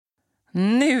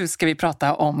Nu ska vi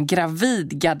prata om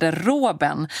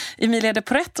gravidgarderoben. Emilia de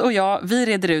Porrett och jag, vi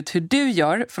reder ut hur du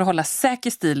gör för att hålla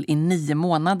säker stil i 9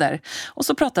 månader. Och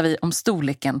så pratar vi om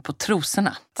storleken på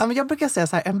trosorna. Ja, men jag brukar säga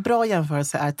så här, en bra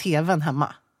jämförelse är tvn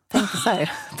hemma. Tänk så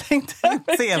här, tänk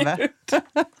dig tv.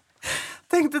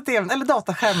 Tänk dig tvn, eller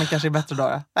dataskärmen kanske är bättre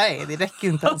då. Nej, det räcker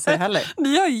ju inte ens heller.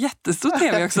 Ni har ju jättestor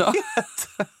tv också.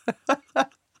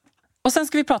 Och sen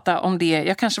ska vi prata om det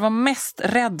jag kanske var mest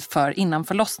rädd för innan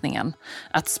förlossningen.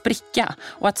 Att spricka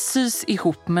och att sys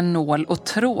ihop med nål och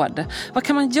tråd. Vad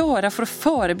kan man göra för att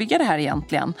förebygga det här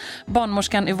egentligen?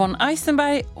 Barnmorskan Yvonne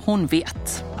Eisenberg, hon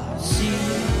vet.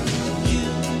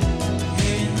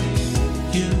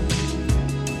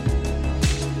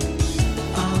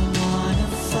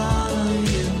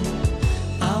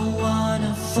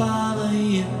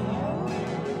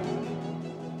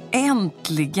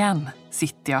 Äntligen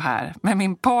sitter jag här med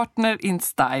min partner in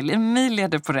style, Emilia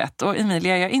de Porrett. Och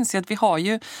Emilia, jag inser att vi har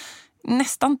ju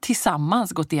nästan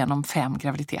tillsammans gått igenom 5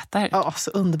 graviditeter. Ja,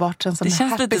 så underbart. En sån det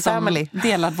känns happy lite family. Som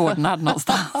delad vårdnad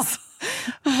någonstans.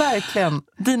 Verkligen.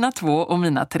 Dina 2 och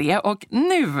mina 3. Och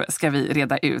nu ska vi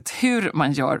reda ut hur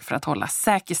man gör för att hålla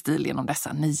säker stil genom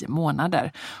dessa 9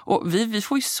 månader. Och vi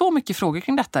får ju så mycket frågor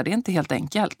kring detta. Det är inte helt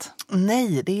enkelt.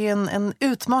 Nej, det är en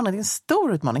utmaning. Det är en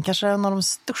stor utmaning. Kanske en av de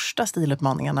största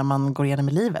stilutmaningarna man går igenom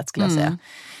i livet, skulle jag säga.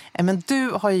 Men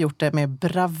du har ju gjort det med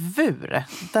bravur.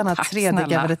 Denna Tack, 3:e snälla.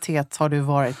 graviditet har du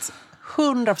varit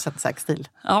 100% säker stil.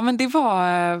 Ja, men det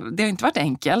har inte varit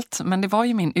enkelt, men det var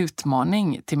ju min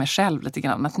utmaning till mig själv lite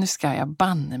grann. Att nu ska jag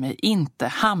banne mig inte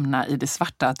hamna i det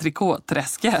svarta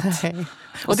trikåträsket. Nej.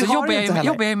 Och så det jobbar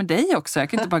jag ju med dig också. Jag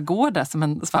kan inte bara gå där som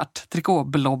en svart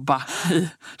trikåblobba i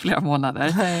flera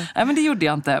månader. Nej, men det gjorde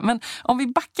jag inte. Men om vi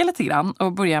backar lite grann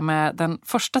och börjar med den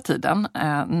första tiden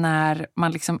när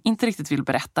man liksom inte riktigt vill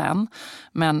berätta än,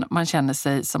 men man känner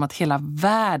sig som att hela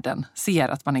världen ser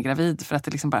att man är gravid för att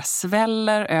det liksom bara sväller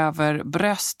över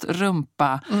bröst,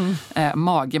 rumpa,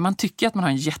 mage. Man tycker att man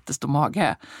har en jättestor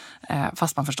mage,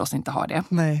 fast man förstås inte har det.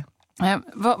 Nej.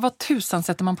 Vad tusan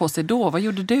sätter man på sig då? Vad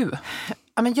gjorde du?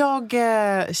 Ja, men jag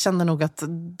kände nog att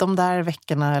de där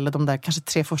veckorna eller de där kanske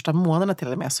 3 första månaderna till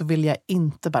och med så vill jag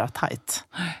inte bära tight.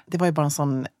 Det var ju bara en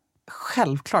sån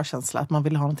självklar känsla att man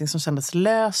ville ha någonting som kändes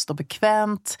löst och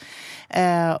bekvämt.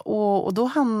 Och då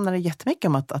handlar det jättemycket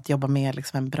om att jobba med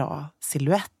liksom en bra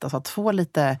silhuett. Alltså att få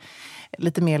lite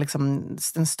mer liksom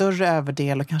en större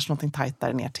överdel och kanske någonting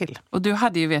tajtare ner till. Och du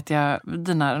hade ju, vet jag,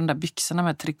 de där byxorna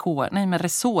med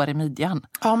resår i midjan.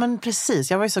 Ja, men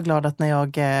precis. Jag var ju så glad att när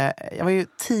jag var ju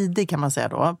tidig, kan man säga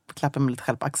då, klappade mig lite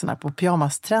själv på axeln här, på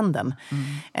pyjamastrenden.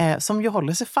 Som ju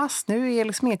håller sig fast. Nu är det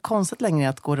liksom inget konstigt längre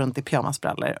att gå runt i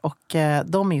pyjamasbrallor. Och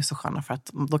de är ju så sköna för att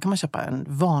då kan man köpa en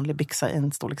vanlig byxa i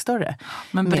en storlek större.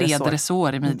 Men bred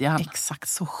resår i midjan. Exakt,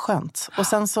 så skönt. Och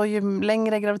sen så ju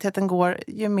längre graviditeten går,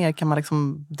 ju mer kan man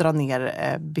liksom dra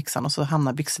ner byxan och så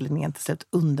hamnar byxlinningen till slut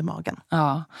under magen.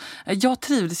 Ja, jag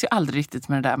trivdes ju aldrig riktigt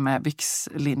med det där med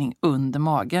byxlinning under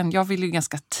magen. Jag ville ju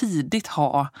ganska tidigt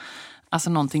ha alltså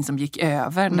någonting som gick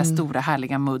över den där stora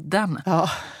härliga mudden. Ja.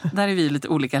 Där är vi lite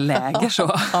olika läger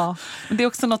så. Ja. Men det är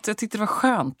också något jag tyckte var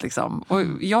skönt liksom. Och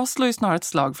jag slår ju snarare ett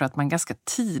slag för att man ganska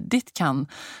tidigt kan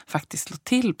faktiskt slå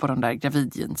till på de där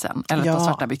gravidjeansen. Eller på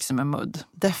svarta byxor med mudd.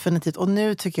 Definitivt. Och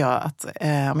nu tycker jag att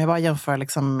om jag bara jämför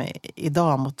liksom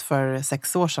idag mot för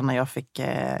 6 år sedan när jag fick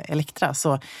Elektra,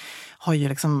 så har ju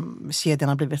liksom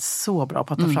kedjorna blivit så bra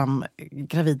på att ta fram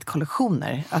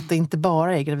gravidkollektioner. Att det inte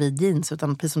bara är gravidjeans,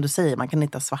 utan precis som du säger, man kan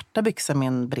hitta svarta byxor med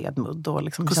en bred mudd. Och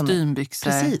liksom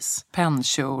kostymbyxor, precis.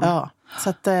 Pennkjol. Ja, så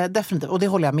att definitivt. Och det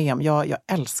håller jag med om. Jag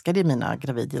älskade mina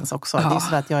gravidjeans också. Ja. Det är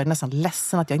så att jag är nästan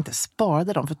ledsen att jag inte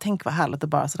sparade dem. För tänk vad härligt det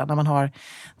bara sådär när man har,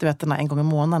 du vet, den här en gång i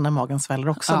månaden när magen sväller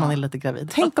också, man är lite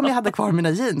gravid. Tänk om jag hade kvar mina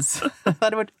jeans. Det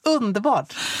hade varit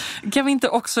underbart. Kan vi inte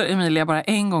också, Emilia, bara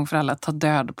en gång för alla ta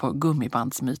död på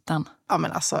gummibandsmyten? Ja,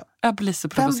 men alltså. Jag blir så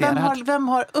provocerad. Vem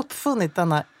har uppfunnit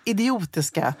denna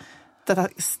idiotiska, detta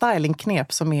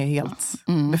stylingknep som är helt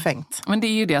befängt? Men det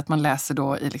är ju det att man läser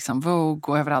då i liksom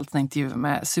Vogue och överallt när intervjuer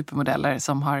med supermodeller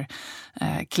som har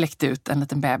kläckt ut en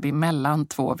liten baby mellan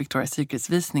 2 Victoria's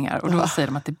Secrets-visningar. Och då säger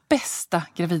de att det bästa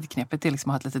gravidknepet är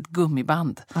liksom att ha ett litet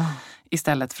gummiband.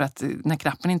 Istället för att när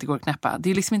knappen inte går att knäppa.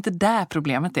 Det är liksom inte där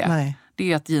problemet är. Nej.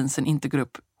 Det är att jeansen inte går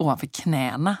upp ovanför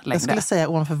knäna längre. Jag skulle säga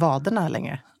ovanför vaderna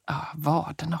längre. Ja,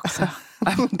 vaden också.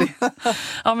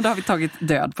 Ja, men då har vi tagit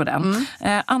död på den.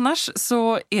 Annars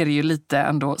så är det ju lite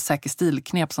ändå säker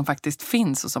stilknep som faktiskt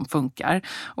finns och som funkar.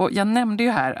 Och jag nämnde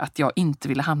ju här att jag inte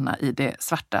ville hamna i det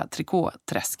svarta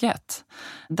trikåträsket.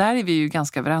 Där är vi ju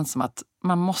ganska överens om att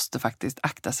man måste faktiskt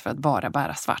akta sig för att bara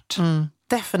bära svart.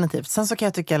 Definitivt. Sen så kan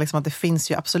jag tycka liksom att det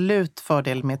finns ju absolut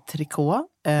fördel med trikå.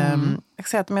 Jag kan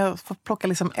säga att om jag får plocka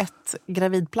liksom ett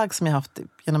gravidplagg som jag haft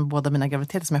genom båda mina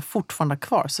graviditeter som jag fortfarande har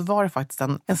kvar, så var det faktiskt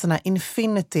en sån här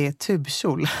Infinity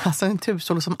tubkjol. Alltså en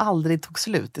tubkjol som aldrig tog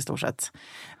slut i stort sett.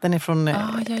 Den är från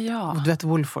du vet,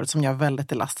 Woolford, som gör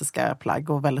väldigt elastiska plagg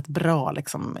och väldigt bra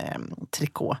liksom,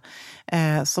 trikå.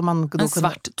 Så man då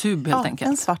svart tub helt enkelt.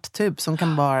 En svart tub som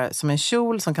kan vara som en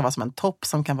kjol, som kan vara som en topp,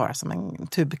 som kan vara som en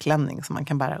tubklänning som man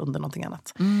kan bära under någonting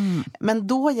annat. Men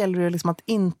då gäller det liksom att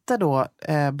inte då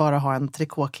bara ha en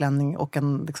trikåklänning och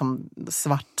en liksom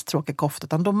svart tråkig kofta,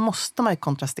 utan då måste man ju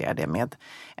kontrastera det med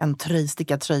en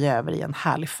stickad tröja över i en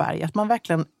härlig färg. Att man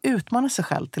verkligen utmanar sig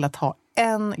själv till att ha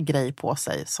en grej på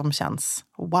sig som känns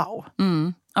wow.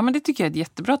 Ja, men det tycker jag är ett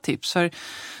jättebra tips, för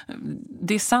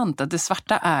det är sant att det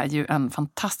svarta är ju en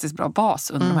fantastiskt bra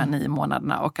bas under de här 9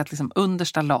 månaderna, och att liksom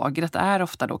understa lagret är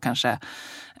ofta då kanske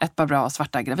ett par bra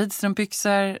svarta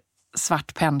gravidstrumpbyxor,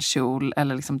 svart pennkjol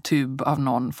eller liksom tub av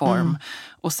någon form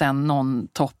och sen någon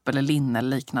topp eller linne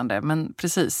eller liknande. Men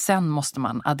precis, sen måste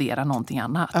man addera någonting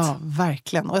annat. Ja,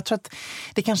 verkligen. Och jag tror att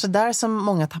det är kanske där som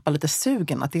många tappar lite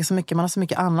sugen. Att det är så mycket, man har så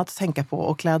mycket annat att tänka på,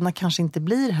 och kläderna kanske inte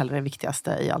blir heller det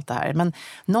viktigaste i allt det här. Men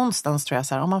någonstans tror jag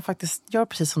så här, om man faktiskt gör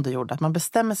precis som du gjorde, att man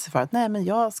bestämmer sig för att nej, men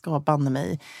jag ska banne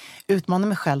mig, utmana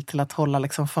mig själv till att hålla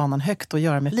liksom fanan högt och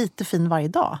göra mig lite fin varje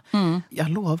dag. Jag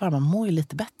lovar, man mår ju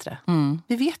lite bättre.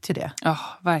 Vi vet ju det. Ja,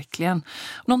 verkligen.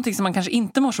 Någonting som man kanske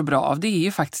inte mår så bra av, det är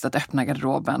ju faktiskt att öppna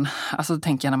garderoben. Alltså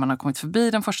tänker jag när man har kommit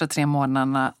förbi de första 3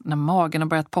 månaderna, när magen har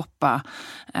börjat poppa,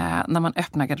 när man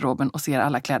öppnar garderoben och ser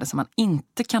alla kläder som man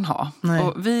inte kan ha. Nej.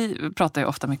 Och vi pratar ju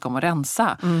ofta mycket om att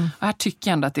rensa. Och här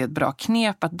tycker jag ändå att det är ett bra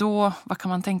knep att då, vad kan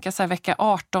man tänka sig, vecka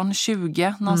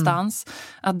 18-20 någonstans,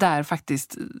 att där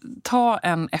faktiskt ta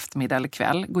en eftermiddag eller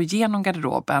kväll, gå igenom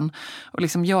garderoben och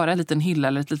liksom göra en liten hylla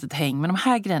eller ett litet häng. Men de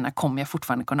här grejerna kommer jag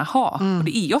fortfarande kunna ha. Och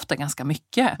det är ju ofta ganska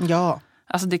mycket. Ja.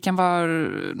 Alltså det kan vara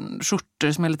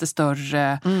skjortor som är lite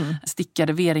större,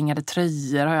 stickade, V-ringade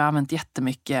tröjor har jag använt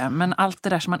jättemycket. Men allt det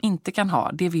där som man inte kan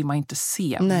ha, det vill man inte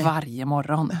se varje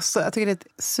morgon. Så jag tycker det är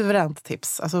ett suveränt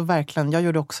tips. Alltså verkligen, jag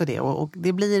gjorde också det. Och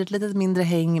det blir ett lite mindre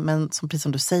häng, men precis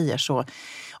som du säger så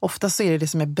ofta så är det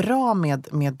som är bra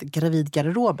med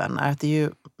gravidgarderoben är att det är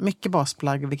ju mycket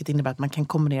basplagg, vilket innebär att man kan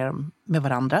kombinera dem med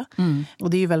varandra. Och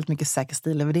det är ju väldigt mycket säker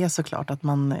stil över det såklart, att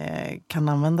man kan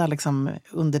använda liksom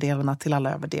underdelarna till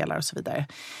alla överdelar och så vidare.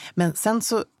 Men sen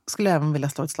så skulle jag även vilja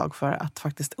slå ett slag för att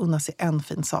faktiskt unna sig en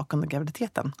fin sak under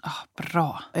graviditeten.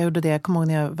 Bra. Jag gjorde det, jag kommer ihåg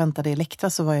när jag väntade i Elektra,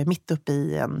 så var jag mitt uppe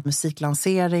i en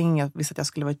musiklansering. Jag visste att jag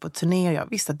skulle vara ute på turné och jag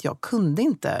visste att jag kunde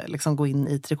inte liksom gå in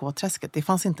i trikåträsket. Det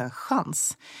fanns inte en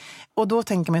chans. Och då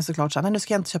tänker man såklart så här, nej, nu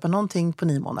ska jag inte köpa någonting på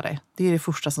 9 månader. Det är det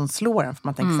första som slår en, för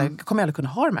man tänker så här, kommer jag aldrig kunna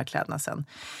ha de här kläderna sen?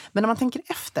 Men när man tänker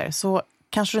efter så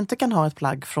kanske du inte kan ha ett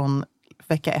plagg från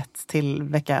vecka 1 till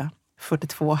vecka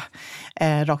 42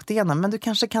 rakt igenom. Men du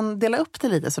kanske kan dela upp det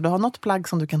lite, så du har något plagg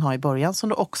som du kan ha i början som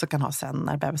du också kan ha sen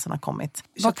när bebisen har kommit.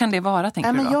 Vad kan det vara,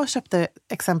 tänker du då? Jag köpte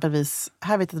exempelvis,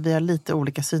 här vet jag att vi har lite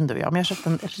olika syn du och jag, men jag köpte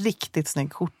en riktigt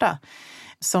snygg skjorta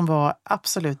som var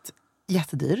absolut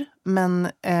jättedyr. Men,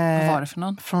 vad var det för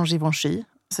någon? Från Givenchy.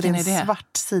 Så det är en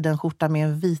svart sidenskjorta med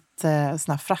en vit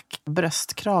sån här frack,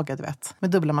 bröstkrage, du vet, med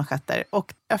dubbla manschetter.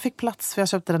 Och jag fick plats, för jag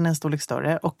köpte den en storlek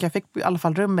större. Och jag fick i alla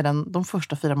fall rum med den de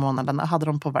första 4 månaderna. Hade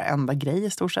de på varenda grej i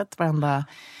stort sett. Varenda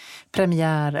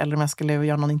premiär, eller om jag skulle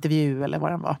göra någon intervju eller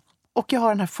vad den var. Och jag har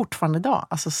den här fortfarande idag,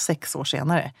 alltså 6 år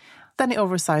senare. Den är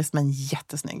oversized men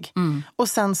jättesnygg. Och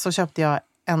sen så köpte jag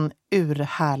en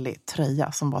urhärlig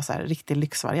tröja som var så här riktig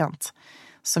lyxvariant.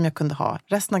 Som jag kunde ha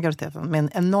resten av graviditeten med en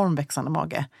enorm växande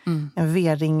mage. En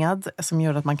V-ringad som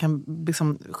gör att man kan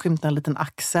liksom skymta en liten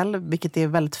axel. Vilket är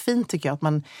väldigt fint tycker jag. Att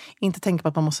man inte tänker på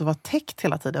att man måste vara täckt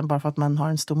hela tiden bara för att man har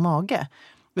en stor mage.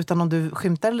 Utan om du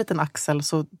skymtar en liten axel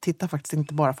så tittar faktiskt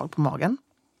inte bara folk på magen.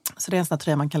 Så det är en sån här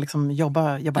tröja man kan liksom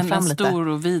jobba fram lite. En stor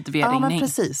och vid V-ringning. Ja, men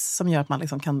precis. Som gör att man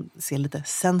liksom kan se lite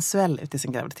sensuell ut i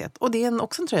sin graviditet. Och det är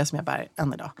också en tröja som jag bär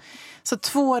än idag. Så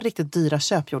 2 riktigt dyra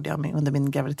köp gjorde jag under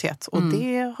min graviditet. Och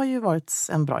det har ju varit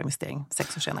en bra investering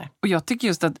 6 år senare. Och jag tycker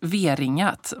just att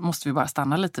V-ringat måste vi bara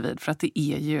stanna lite vid. För att det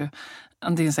är ju...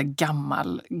 Det är en sån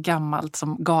här gammalt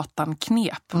som gatan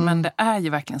knep. Men det är ju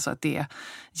verkligen så att det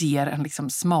ger en liksom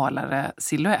smalare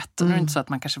silhuett. Och nu är det inte så att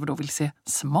man kanske då vill se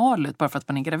smal ut bara för att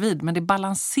man är gravid. Men det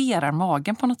balanserar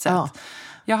magen på något sätt. Ja.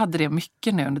 Jag hade det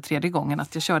mycket nu under 3:e gången.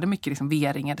 Att jag körde mycket liksom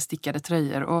V-ringade, stickade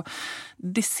tröjor. Och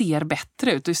det ser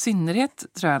bättre ut. Och i synnerhet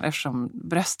tror jag eftersom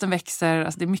brösten växer.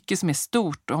 Alltså det är mycket som är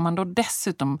stort. Och om man då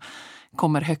dessutom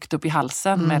kommer högt upp i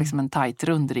halsen med liksom en tajt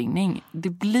rundringning. Det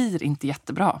blir inte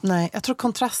jättebra. Nej, jag tror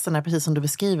kontrasten är precis som du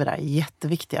beskriver där är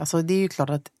jätteviktiga. Alltså det är ju klart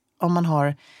att om man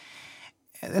har...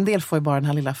 En del får ju bara den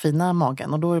här lilla fina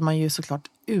magen och då är man ju såklart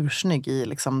ursnygg i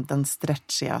liksom den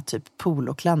stretchiga typ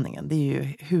poloklänningen. Det är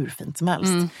ju hur fint som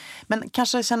helst. Men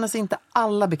kanske känner sig inte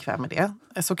alla bekväm med det.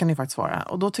 Så kan det ju faktiskt vara.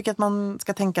 Och då tycker jag att man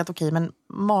ska tänka att okej, men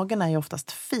magen är ju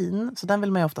oftast fin. Så den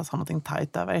vill man ju oftast ha någonting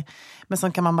tajt över. Men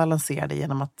sen kan man balansera det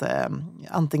genom att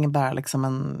antingen bära liksom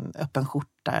en öppen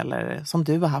skjorta eller som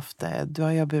du har haft. Du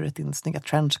har ju burit din snygga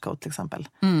trenchcoat till exempel.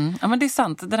 Ja, men det är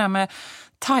sant. Det där med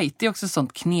tight är också ett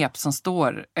sånt knep som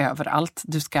står överallt.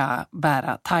 Du ska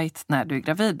bära tight när du är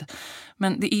gravid.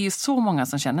 Men det är ju så många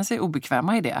som känner sig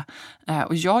obekväma i det.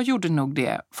 Och jag gjorde nog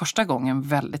det första gången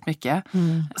väldigt mycket.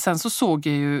 Sen så såg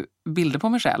jag ju bilder på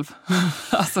mig själv.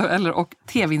 Och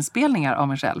tv-inspelningar av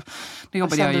mig själv. Då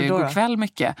jobbade jag ju igår kväll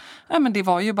mycket. Ja, men det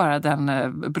var ju bara den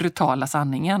brutala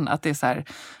sanningen. Att det är så här,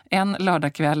 en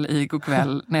lördagkväll igår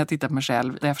kväll när jag tittade på mig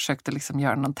själv. Där jag försökte liksom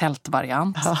göra någon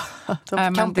tältvariant.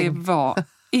 Men det var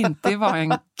inte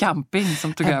en camping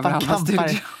som tog över halva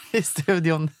studion. I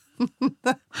studion.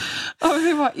 Ja,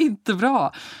 det var inte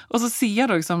bra. Och så ser jag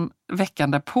då liksom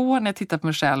veckan därpå när jag tittar på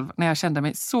mig själv, när jag kände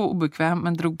mig så obekväm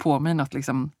men drog på mig något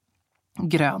liksom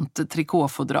grönt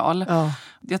trikåfodral.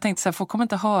 Jag tänkte så här, folk kommer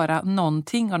inte höra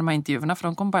någonting av de här intervjuerna för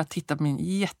de kommer bara titta på min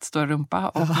jättestora rumpa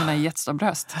och mina jättestora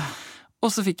bröst.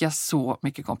 Och så fick jag så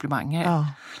mycket komplimanger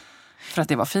för att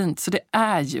det var fint. Så det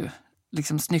är ju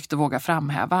liksom snyggt att våga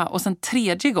framhäva. Och sen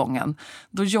tredje gången,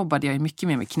 då jobbade jag ju mycket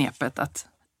mer med knepet att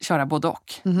köra både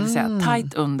och. Det vill säga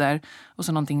tight under och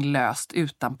så någonting löst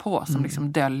utanpå som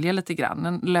liksom döljer lite grann.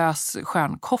 En lös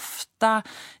skön kofta,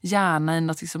 gärna i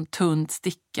något liksom tunt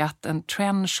stickat, en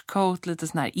trenchcoat, lite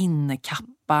sån här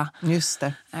innekappa. Just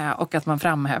det. Och att man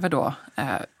framhäver då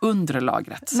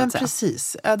underlagret. Så men att säga.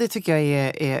 precis, ja, det tycker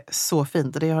jag är så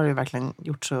fint och det har du verkligen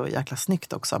gjort så jäkla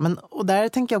snyggt också. Men, och där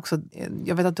tänker jag också,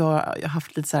 jag vet att du har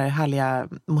haft lite så här härliga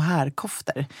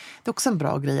mohairkoftor. Det är också en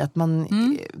bra grej att man,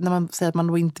 när man säger att man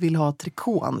då inte vill ha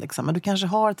trikån liksom, men du kanske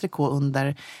har trikå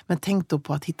under, men tänk då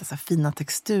på att hitta så här fina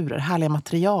texturer, härliga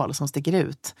material som sticker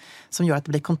ut, som gör att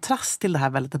det blir kontrast till det här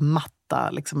väldigt matta,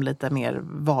 liksom lite mer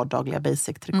vardagliga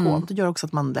basic trikån. Det gör också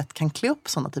att man lätt kan klä upp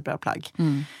sådana typer av plagg.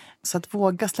 Så att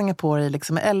våga slänga på dig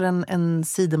liksom, eller en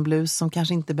sidenblus som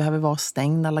kanske inte behöver vara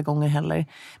stängd alla gånger heller.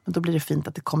 Men då blir det fint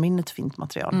att det kommer in ett fint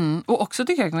material. Och också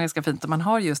tycker jag det är ganska fint om man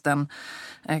har just en,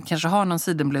 kanske har någon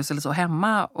sidenblus eller så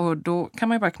hemma. Och då kan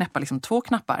man ju bara knäppa liksom 2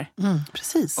 knappar.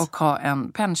 Precis. Och ha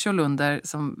en pennkjol under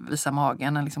som visar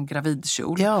magen, en liksom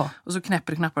gravidkjol. Ja. Och så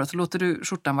knäpper du knappar och så låter du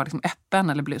skjortan vara liksom öppen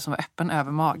eller blusen vara öppen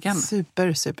över magen.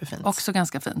 Superfint. Också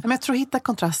ganska fint. Men jag tror hitta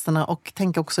kontrasterna och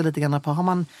tänka också lite grann på, har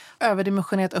man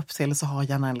överdimensionerat upp sig eller så har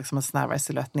gärna liksom en snävare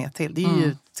silhuett ner till. Det är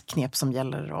ju ett knep som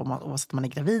gäller oavsett om man är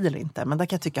gravid eller inte. Men där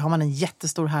kan jag tycka, har man en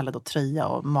jättestor härlig tröja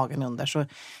och magen under så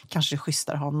kanske det är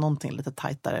schysstare att ha någonting lite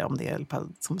tajtare om det är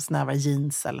som snävare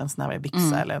jeans eller en snävare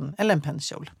byxa eller en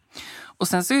pennkjol. Och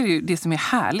sen så är det ju det som är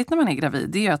härligt när man är gravid,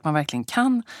 det är ju att man verkligen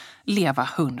kan leva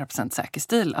 100% säker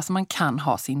stil. Alltså man kan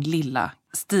ha sin lilla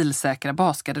stilsäkra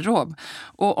basgarderob.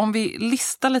 Och om vi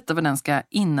listar lite vad den ska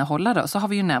innehålla då, så har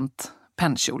vi ju nämnt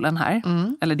pennkjolen här.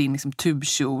 Eller din liksom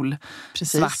tubkjol.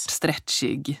 Precis. Svart,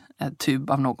 stretchig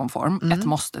tub av någon form. Ett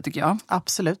måste tycker jag.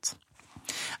 Absolut.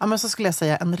 Ja, men så skulle jag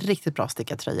säga en riktigt bra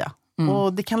stickad tröja.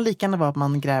 Och det kan lika gärna vara att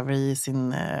man gräver i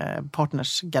sin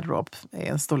partners garderob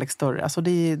en storlek större. Alltså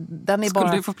den är skulle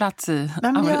bara... du få plats i?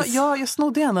 Nej, men jag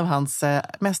snodde en av hans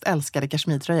mest älskade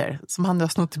kashmirtröjor som han har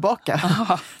snott tillbaka.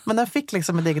 Men den fick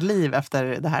liksom ett eget liv efter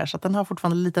det här. Så att den har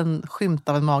fortfarande en liten skymt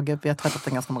av en mage. Vi har tvättat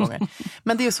den ganska många gånger.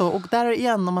 Men det är ju så. Och där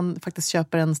igen, om man faktiskt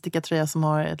köper en stickad tröja som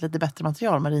har ett lite bättre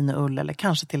material, marineull eller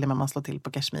kanske till och med man slår till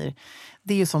på kashmir.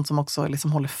 Det är ju sånt som också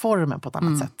liksom håller formen på ett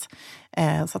annat sätt.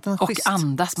 Så att och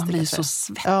andas, man blir så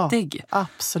svettig. Ja,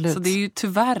 absolut. Så det är ju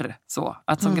tyvärr så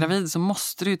att som gravid så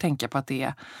måste du ju tänka på att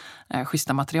det är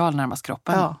schyssta material närmast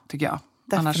kroppen, tycker jag.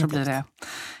 Definitivt. Annars så blir det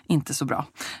inte så bra.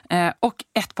 Och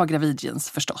ett par gravidjeans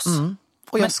förstås.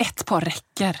 Men ett par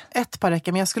räcker. Ett par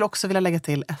räcker, men jag skulle också vilja lägga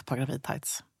till ett par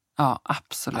gravidtights. Ja,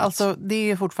 absolut. Alltså det är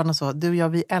ju fortfarande så. Du och jag,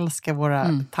 vi älskar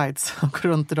våra tights och går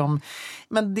runt i dem.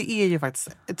 Men det är ju faktiskt,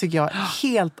 tycker jag,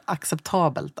 helt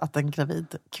acceptabelt att en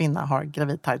gravid kvinna har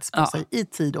gravid tights på sig i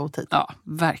tid och otid. Ja,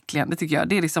 verkligen. Det tycker jag.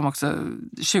 Det är liksom också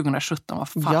 2017 var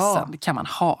fasen. Det kan man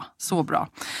ha. Så bra.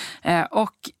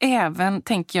 Och även,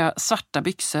 tänker jag, svarta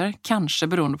byxor. Kanske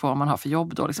beroende på vad man har för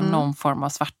jobb då. Liksom någon form av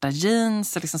svarta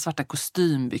jeans eller liksom svarta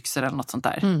kostymbyxor eller något sånt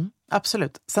där.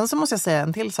 Absolut. Sen så måste jag säga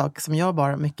en till sak som jag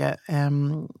bar mycket.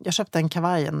 Jag köpte en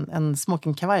kavaj, en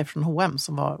smokingkavaj från H&M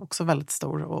som var också väldigt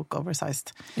stor och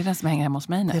oversized. Det är den som hänger hemma hos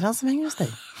mig nu. Det är den som hänger hos dig.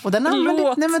 Och den, den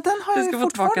har jag ju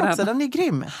fortfarande också. Den är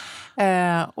grym.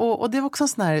 Och det var också en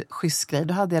sån här schysst grej.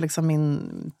 Då hade jag liksom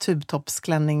min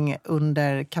tubtoppsklänning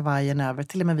under kavajen över,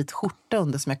 till och med en vit skjorta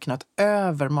under som jag knöt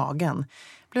över magen.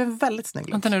 Det blev en väldigt snygg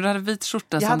look. Vänta nu, du hade vit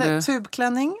skjorta jag hade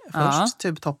tubklänning först,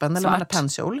 tubtoppen, eller man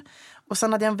pennkjol. Och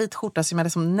sen hade jag en vit skjorta som jag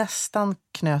liksom nästan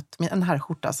knöt, en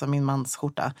herrskjorta, alltså min mans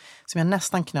skjorta, som jag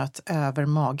nästan knöt över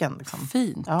magen. Liksom.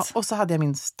 Fint. Ja, och så hade jag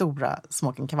min stora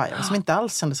smokingkavaj som inte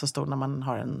alls kändes så stor när man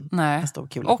har en stor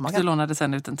kula på magen. Och du lånade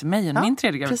sen ut den till mig min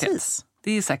tredje graviditet. Precis.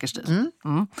 Det är säkert stil.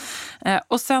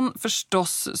 Och sen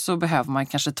förstås så behöver man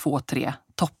kanske 2-3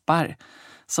 toppar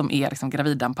som är liksom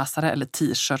gravidanpassade eller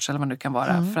t-shirts eller vad det nu kan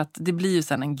vara. För att det blir ju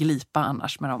sen en glipa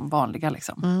annars med de vanliga.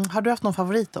 Liksom. Har du haft någon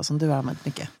favorit då som du har använt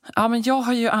mycket? Ja, men jag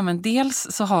har ju använt, dels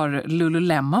så har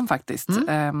Lululemon faktiskt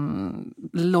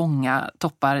långa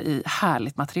toppar i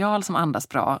härligt material som andas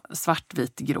bra,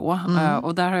 svartvit grå.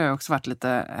 Och där har jag också varit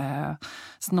lite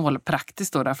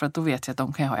snålpraktisk då, därför att då vet jag att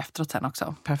de kan jag ha efteråt sen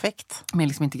också. Perfekt. Men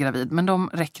liksom inte gravid, men de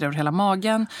räcker över hela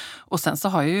magen. Och sen så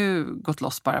har jag ju gått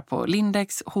loss bara på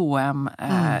Lindex, H&M,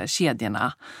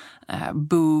 kedjorna.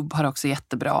 Boob har också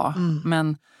jättebra.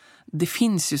 Men det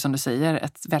finns ju, som du säger,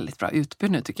 ett väldigt bra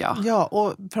utbud nu tycker jag. Ja,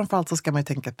 och framförallt så ska man ju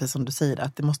tänka, precis som du säger,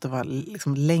 att det måste vara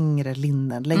liksom längre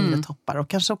linnen, längre toppar. Och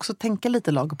kanske också tänka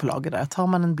lite lager på lager där. Tar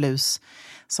man en blus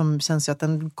som känns ju att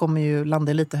den kommer ju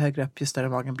landa lite högre upp ju större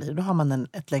magen blir. Då har man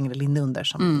ett längre linne under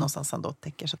som någonstans ändå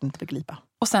täcker så att det inte blir glipa.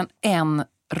 Och sen en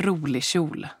rolig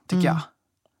kjol tycker jag.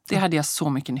 Det hade jag så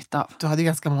mycket nytta av. Du hade ju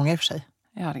ganska många i och för sig.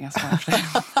 Jag hade ganska många för sig.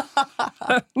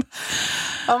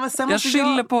 Ja, men sen jag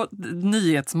skyller på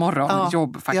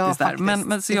Nyhetsmorgon-jobb faktiskt där.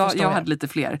 Men så jag hade lite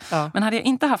fler. Ja. Men hade jag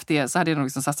inte haft det så hade jag nog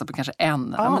liksom satsat på kanske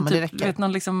en. Ja, men typ, du vet,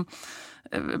 någon liksom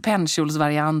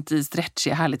pennkjolsvariant i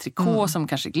stretchig härlig trikå som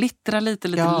kanske glittrar lite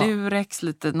lurex,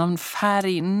 lite någon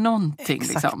färg, någonting.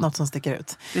 Exakt, liksom. något som sticker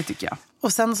ut. Det tycker jag.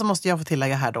 Och sen så måste jag få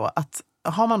tillägga här då att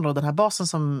har man då den här basen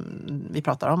som vi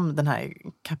pratar om, den här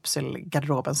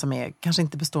kapselgarderoben som är, kanske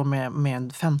inte består med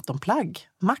en 15 plagg,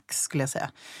 max skulle jag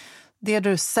säga. Det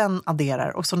du sen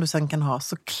adderar och som du sen kan ha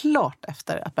såklart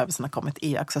efter att bebisen har kommit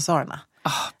i accessoarerna.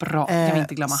 Bra, kan vi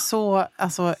inte glömma. Så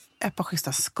alltså ett par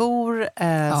schyssta skor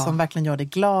som verkligen gör dig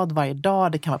glad varje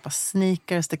dag. Det kan vara ett par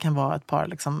sneakers, det kan vara ett par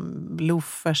liksom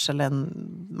loafers eller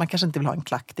man kanske inte vill ha en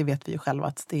klack, det vet vi ju själva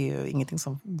att det är ju ingenting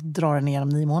som drar en igenom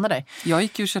 9 månader. Jag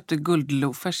gick ju och köpte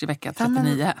guldloafers i vecka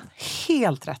 39. Ja,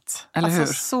 helt rätt. Eller hur?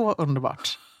 Så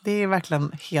underbart. Det är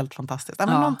verkligen helt fantastiskt. Men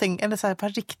någonting, eller så här, ett par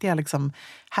riktiga liksom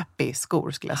happy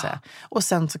skor skulle jag säga. Och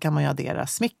sen så kan man ju addera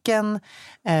smycken,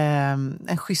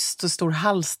 en schysst och stor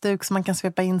halsduk som man kan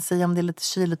svepa in sig om det är lite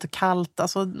kyligt och kallt.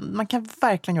 Alltså, man kan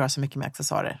verkligen göra så mycket med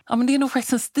accessoarer. Ja, men det är nog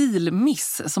faktiskt en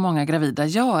stilmiss som många gravida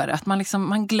gör. Att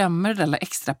man glömmer det där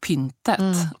extra pyntet.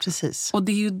 Precis. Och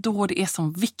det är ju då det är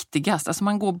som viktigast. Alltså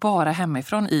man går bara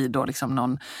hemifrån i då liksom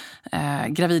någon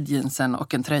gravidjeansen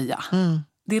och en tröja.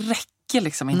 Det räcker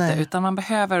liksom inte. Nej. Utan man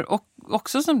behöver, och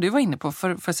också som du var inne på,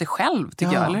 för sig själv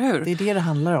tycker jag, eller hur? Det är det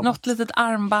handlar om. Något litet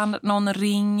armband, någon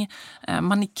ring,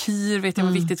 manikyr vet jag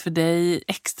var viktigt för dig,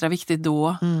 extra viktigt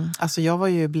då. Alltså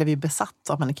jag blev ju besatt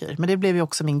av manikyr, men det blev ju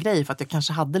också min grej för att jag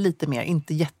kanske hade lite mer,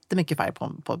 inte jättemycket färg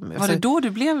på. Var det då du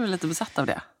blev lite besatt av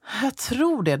det? Jag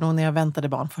tror det, nog när jag väntade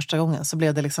barn första gången så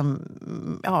blev det liksom,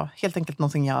 helt enkelt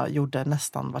någonting jag gjorde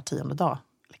nästan var 10:e dag.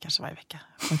 Kanske varje vecka,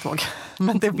 jag kommer inte ihåg.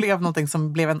 Men det blev någonting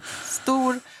som blev en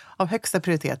stor, av högsta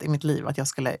prioritet i mitt liv. Att jag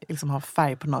skulle liksom ha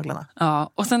färg på naglarna.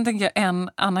 Ja, och sen tänker jag en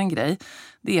annan grej.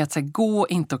 Det är att gå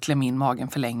inte och klämma in magen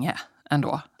för länge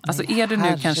ändå. Alltså är du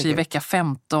nu kanske i vecka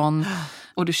 15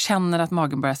 och du känner att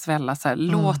magen börjar svälla så här,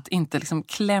 låt inte, liksom,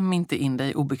 kläm inte in dig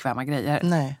i obekväma grejer.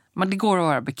 Nej. Men det går att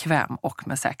vara bekväm och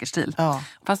med säker stil. Ja.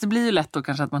 Fast det blir ju lätt då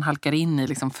kanske att man halkar in i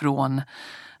liksom från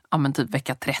men typ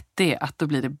vecka 30, att då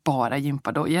blir det bara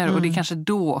gympadojor. Och det är kanske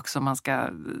då också man ska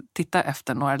titta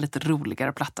efter några lite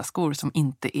roligare platta skor som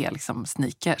inte är liksom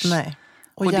sneakers. Nej.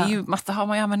 Och det är ju, har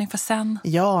man ju användning för sen.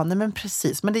 Ja, nej men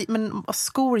precis. Men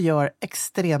skor gör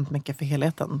extremt mycket för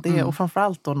helheten. Det är, och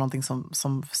framförallt då någonting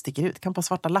som sticker ut. Kan vara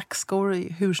svarta lackskor,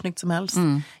 hur snyggt som helst.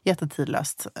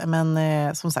 Jättetidlöst. Men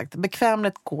som sagt,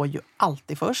 bekvämlighet går ju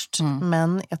alltid först.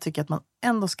 Men jag tycker att man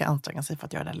ändå ska anstränga sig för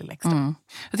att göra det lilla extra.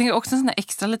 Jag tänker också en sån här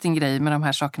extra liten grej med de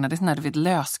här sakerna. Det är såna här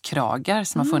löskragar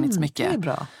som har funnits mycket. Det är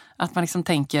bra. Att man liksom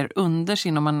tänker under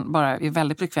sin, om man bara är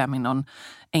väldigt bekväm i någon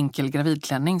enkel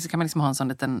gravidklänning så kan man liksom ha en sån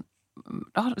liten,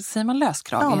 säger man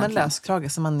löskrage egentligen? Men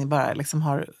löskrage som man bara liksom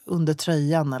har under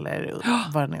tröjan eller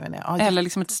vad det nu är. Eller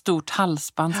liksom ett stort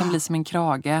halsband som blir som en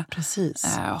krage.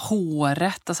 Precis.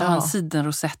 Håret, alltså ha en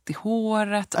sidenrosett i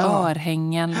håret,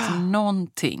 örhängen, liksom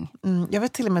någonting. Jag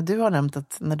vet till och med, du har nämnt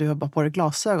att när du har bara på dig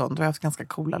glasögon, du har haft ganska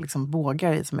coola liksom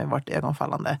bågar i som har varit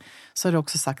ögonfallande. Så har du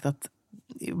också sagt att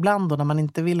ibland då när man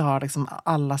inte vill ha liksom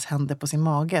allas händer på sin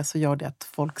mage så gör det att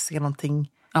folk ser någonting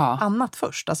annat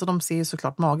först. Alltså de ser ju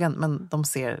såklart magen, men de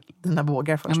ser dina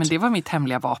bågar först. Ja, men det var mitt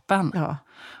hemliga vapen. Ja.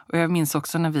 Och jag minns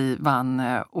också när vi vann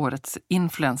årets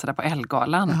influencer där på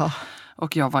Ellegalan. Ja.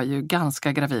 Och jag var ju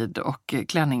ganska gravid och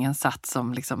klänningen satt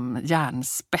som liksom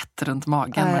järnspett runt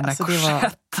magen med den där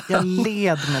korsetten. Jag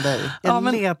led med dig.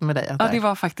 Led med dig. Ja, det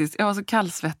var faktiskt, jag var så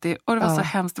kallsvettig och det var så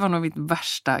hemskt. Det var nog mitt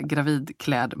värsta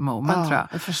gravidkläd-moment tror jag.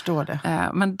 Jag förstår det.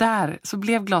 Men där så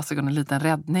blev glasögonen en liten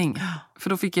räddning. För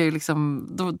då fick jag ju liksom,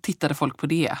 då tittade folk på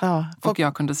det. Och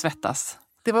jag kunde svettas.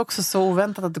 Det var också så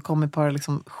oväntat att det kom ett par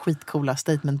liksom skitcoola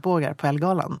statementbågar på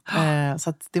Ellegalan. Så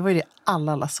att det var ju det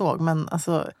alla såg. Men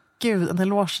alltså, gud, en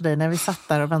eloge till dig när vi satt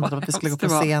där och väntade på att vi skulle gå på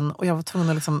scen. Och jag var tvungen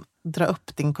att liksom dra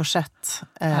upp din korsett.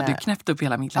 Ja, du knäppte upp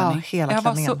hela min klänning. Ja, hela jag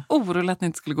klänningen. var så orolig att den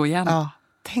inte skulle gå igen. Ja,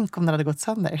 tänk om den hade gått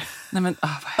sönder. Nej, men,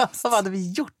 vad hade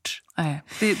vi gjort? Nej,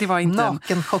 det var inte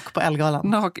nakenchock på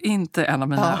Ellegalan. Inte en av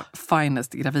mina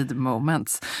finest gravid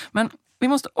moments. Men vi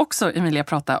måste också, Emilia,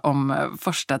 prata om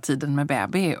första tiden med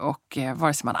baby. Och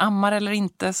vare sig man ammar eller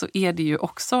inte så är det ju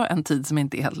också en tid som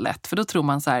inte är helt lätt. För då tror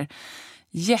man så här,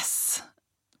 yes,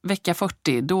 vecka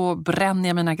 40, då bränner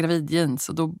jag mina gravidjeans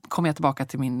och då kommer jag tillbaka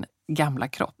till min gamla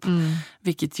kropp.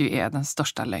 Vilket ju är den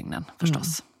största lögnen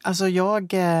förstås. Alltså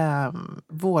jag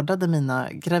vårdade mina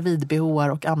gravid-BH:ar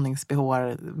och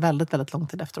amnings-BH:ar väldigt, väldigt lång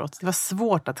tid efteråt. Det var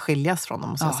svårt att skiljas från dem,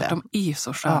 måste jag säga. De är ju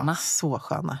så sköna. Ja, så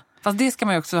sköna. Fast det ska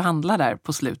man ju också handla där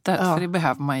på slutet. För det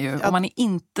behöver man ju. Och man är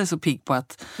inte så pigg på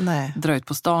att dra ut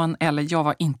på stan. Eller jag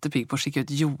var inte pigg på att skicka ut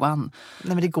Johan.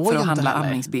 Nej, men det går för ju att inte handla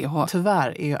amnings-BH.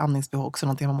 Tyvärr är ju amnings-BH också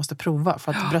någonting man måste prova.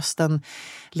 För att brösten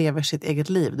lever sitt eget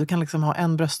liv. Du kan liksom ha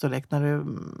en bröststorlek när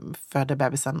du föder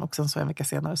bebisen. Och sen så en vecka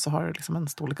senare så har du liksom en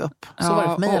storlek upp. Så var det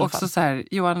för mig i alla fall. Och också så här,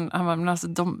 Johan, han alltså,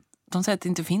 de säger att det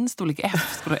inte finns storlek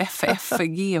F, FF,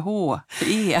 GH,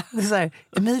 E. Det är så här,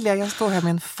 Emilia, jag står här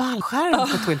med en fallskärm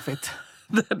på Twilfit.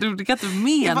 Du kan inte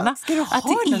mena att det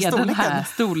är den här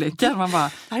storleken. Man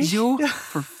bara, jo,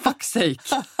 for fuck's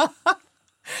sake.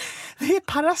 Det är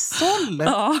parasoll.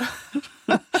 Ja.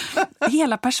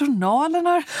 Hela personalen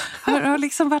har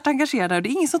liksom varit engagerad. Det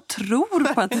är ingen som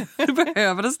tror på att du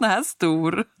behöver en sån här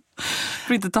stor.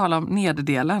 För att inte tala om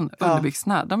nederdelen,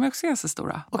 underbyxorna. De är också ganska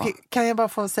stora. Okej, kan jag bara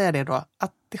få säga det då?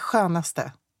 Att det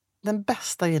skönaste, den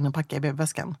bästa grejen att packa i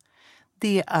BB-väskan,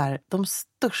 det är de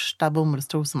största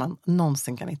bomullstrosor man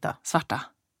någonsin kan hitta. Svarta?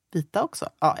 Vita också.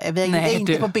 Ja, vi är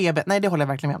inte på BB. Nej, det håller jag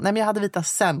verkligen med om. Nej, men jag hade vita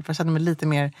sen för jag kände mig lite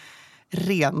mer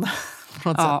ren på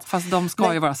något sätt. Fast de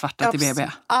ska ju vara svarta till BB.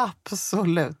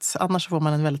 Absolut. Annars får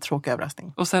man en väldigt tråkig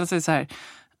överraskning. Och sen så är det så här,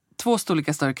 2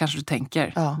 storlekar större kanske du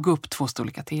tänker. Gå upp 2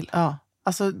 storlekar till. Ja,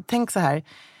 alltså tänk så här.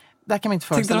 Där kan man inte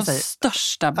föreställa sig. Tänkte de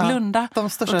största, blunda. De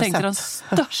största och tänkte de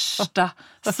största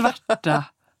svarta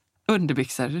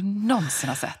underbyxor du någonsin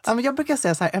har sett. Ja, men jag brukar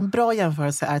säga så här, en bra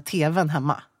jämförelse är tvn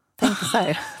hemma. Tänk så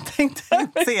här, tänk dig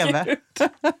en tv.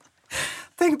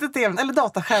 Tänk dig tvn, eller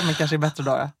dataskärmen kanske är bättre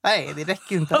då. Nej, det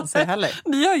räcker ju inte ens heller.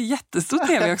 Ni har ju jättestor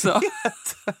tv också.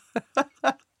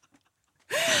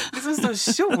 Det är som en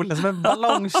stor kjol, som en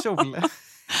ballongkjol.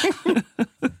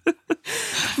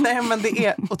 Nej, men det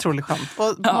är otroligt skönt.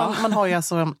 Och man har ju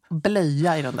alltså en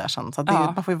blöja i den där sen. Så det är,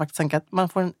 man får ju faktiskt tänka att man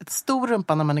får en stor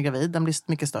rumpa när man är gravid. Den blir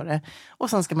mycket större. Och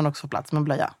sen ska man också få plats med en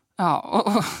blöja. Ja,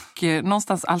 och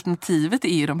någonstans alternativet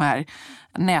är ju de här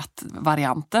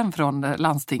nätvarianten från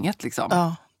landstinget liksom.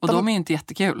 Ja, och de är ju inte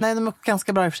jättekul. Nej, de är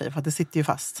ganska bra i och för sig för att det sitter ju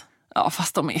fast. Ja,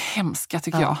 fast de är hemska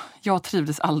tycker jag. Jag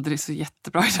trivdes aldrig så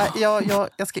jättebra idag.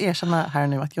 Jag ska erkänna här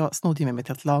nu att jag snodde med mig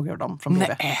till ett lager av dem från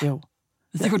BB. Nej. Jo.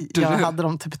 Jag hade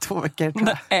dem typ 2 veckor tror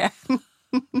jag. Nej.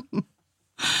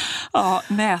 Ja,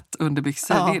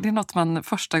 nätunderbyxor. Ja. Det är något man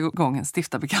första gången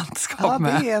stiftar bekantskap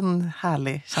med. Ja, det är en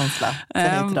härlig känsla.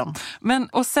 Till dem. Men,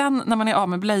 och sen när man är av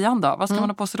med blöjan då, vad ska man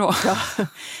ha på sig då? Ja.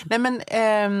 Nej men,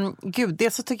 gud,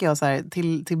 det så tycker jag så här,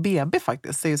 till BB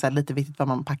faktiskt, det är ju så här lite viktigt vad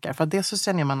man packar. För det så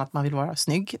känner man att man vill vara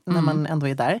snygg när man ändå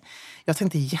är där. Jag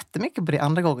tänkte jättemycket på det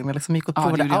andra gången. Jag liksom gick och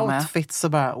provade outfits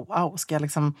och bara, wow, ska jag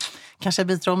liksom, kanske jag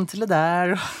byter om till det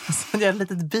där. Och så gör jag ett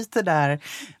litet byte där,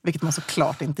 vilket man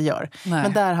såklart inte gör. Nej.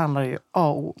 Men där handlar det ju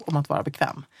om att vara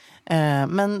bekväm.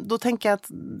 Men då tänker jag att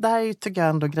där tycker jag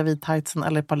ändå gravidtightsen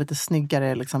eller ett par lite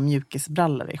snyggare liksom,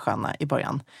 mjukisbrallor är sköna i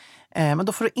början. Men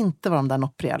då får det inte vara de där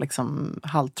noppriga liksom,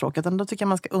 halvtråkiga. Utan då tycker jag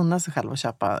man ska unna sig själv och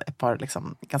köpa ett par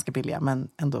liksom, ganska billiga men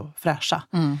ändå fräscha.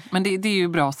 Men det är ju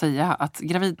bra att säga att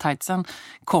gravidtightsen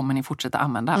kommer ni fortsätta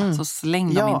använda. Så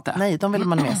släng dem inte. Nej, de vill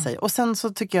man med sig. Och sen så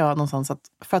tycker jag någonstans att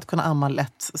för att kunna amma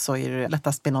lätt så är det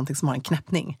lättast med någonting som har en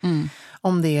knäppning.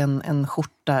 Om det är en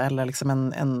skjorta eller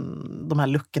liksom de här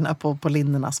luckorna på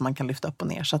linnerna som man kan lyfta upp och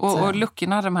ner. Så att, och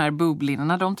luckorna, de här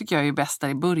booblinnerna, de tycker jag är bäst där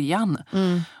i början.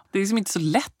 Det är liksom inte så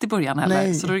lätt i början heller,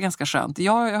 Nej. så då är det ganska skönt.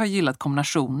 Jag har gillat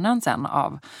kombinationen sen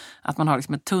av att man har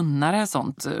liksom ett tunnare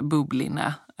sånt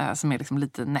booblinne som är liksom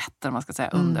lite nätter man ska säga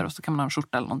under, och så kan man ha en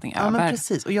skjorta eller någonting över. Men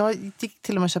precis. Och jag gick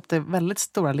till och med köpte väldigt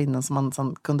stora linnen som man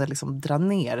som kunde liksom dra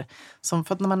ner. Som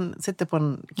för att när man sitter på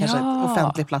en kanske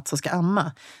offentlig plats och ska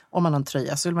amma, om man har en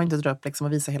tröja, så vill man inte dra upp liksom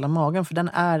och visa hela magen, för den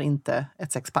är inte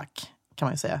ett sexpack. Kan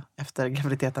man ju säga, efter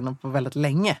graviditeten och på väldigt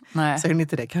länge. Nej. Så är det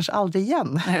inte det. Kanske aldrig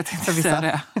igen. Nej, jag tänkte säga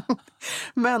det.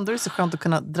 Men då är det så skönt att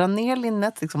kunna dra ner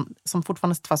linnet liksom, som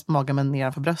fortfarande sitter fast på magen men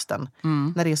nedanför brösten.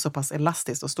 När det är så pass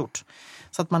elastiskt och stort.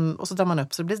 Så att och så drar man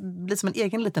upp så det blir som en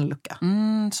egen liten lucka.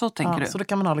 Så tänker du. Så då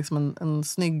kan man ha liksom en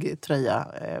snygg tröja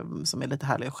som är lite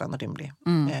härlig och skön och rymlig.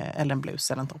 Eller en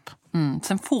blus eller en topp.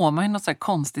 Sen får man ju något så här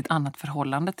konstigt annat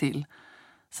förhållande till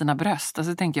sina bröst.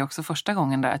 Alltså tänker jag också första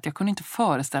gången där att jag kunde inte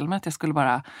föreställa mig att jag skulle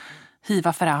bara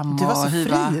hiva fram. Du var så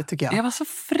fri, tycker jag. Jag var så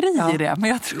fri i det, men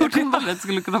jag trodde inte att det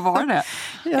skulle kunna vara det.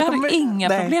 Jag hade inga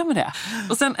problem med det.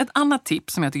 Och sen ett annat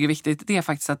tips som jag tycker är viktigt, det är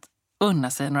faktiskt att unna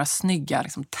sig några snygga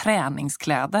liksom,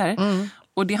 träningskläder.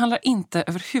 Och det handlar inte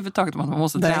överhuvudtaget om att man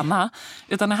måste träna,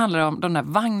 utan det handlar om de där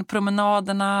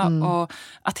vagnpromenaderna och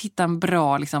att hitta en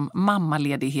bra liksom,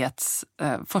 mammaledighets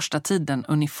första tiden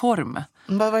uniform.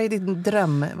 Vad är din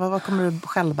dröm? Vad kommer du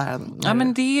själv bära? Ja,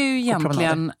 men det är ju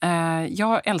egentligen,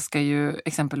 jag älskar ju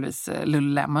exempelvis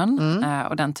Lululemon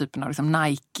och den typen av liksom,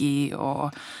 Nike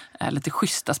och lite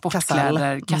schyssta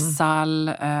sportkläder,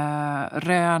 Casall,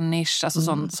 Rönisch, alltså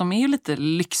sånt som är ju lite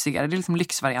lyxigare. Det är liksom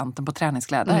lyxvarianten på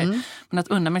träningskläder. Men att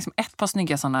unna mig liksom ett par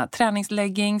snygga såna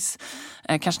träningsleggings,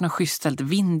 kanske någon schysst lite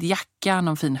vindjacka,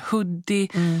 någon fin hoodie,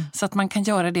 så att man kan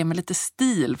göra det med lite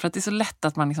stil. För att det är så lätt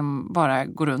att man liksom bara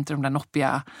går runt i de där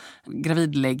noppiga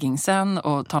gravidleggingsen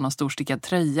och tar någon storstickad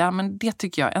tröja. Men det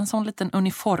tycker jag, en sån liten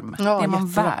uniform, det är man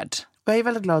värd. Jag är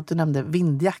väldigt glad att du nämnde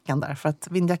vindjackan där. För att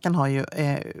vindjackan har ju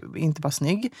inte bara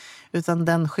snygg, utan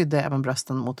den skyddar även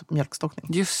brösten mot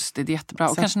mjölkstockning. Just det, det är jättebra.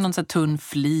 Och kanske någon sån här tunn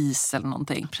flis eller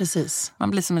någonting. Precis.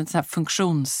 Man blir som en sån här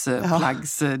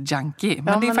funktionsplaggs-junkie.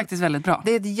 Men det är faktiskt väldigt bra.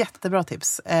 Det är ett jättebra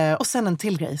tips. Och sen en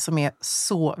till grej som är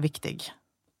så viktig.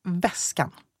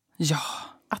 Väskan. Ja.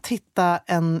 Att hitta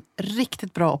en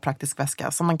riktigt bra och praktisk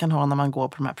väska som man kan ha när man går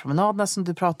på de här promenaderna som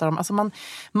du pratar om. Alltså man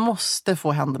måste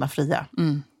få händerna fria.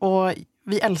 Och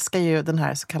vi älskar ju den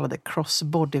här så kallade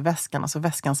crossbody-väskan. Alltså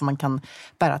väskan som man kan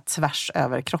bära tvärs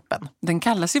över kroppen. Den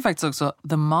kallas ju faktiskt också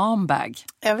the mom bag.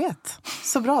 Jag vet.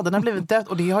 Så bra. Den har blivit död.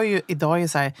 Och det har ju idag är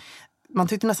så här... Man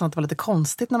tyckte nästan att det var lite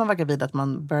konstigt när man var gravid att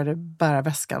man började bära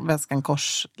väskan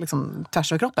kors liksom,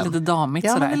 tvärs över kroppen. Lite damigt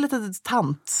sådär. Ja, men lite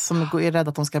tant som är rädd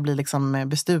att de ska bli liksom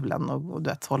bestulen och du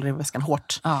vet, håller i väskan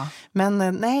hårt. Ja. Men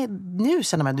nej, nu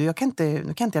känner man nu kan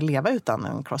inte jag leva utan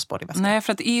en crossbody-väska. Nej,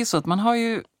 för att det är ju så att man har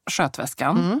ju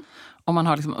skötväskan och man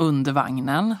har liksom under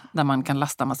vagnen där man kan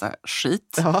lasta massa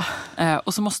skit. Ja.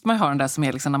 Och så måste man ju ha den där som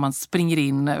är liksom när man springer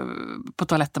in på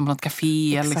toaletten på något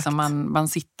café. Eller liksom man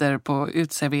sitter på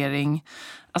utservering.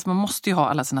 Alltså man måste ju ha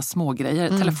alla sina små grejer.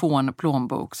 Telefon,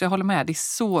 plånbok. Så jag håller med, det är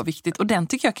så viktigt. Och den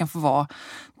tycker jag kan få vara...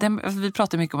 vi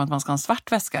pratar mycket om att man ska ha en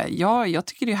svart väska. Ja, jag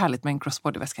tycker det är härligt med en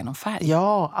crossbody-väska i någon färg.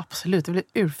 Ja, absolut. Det blir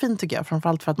urfint tycker jag.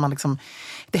 Framförallt för att man liksom...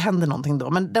 Det händer någonting då.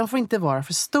 Men den får inte vara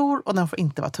för stor och den får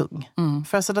inte vara tung.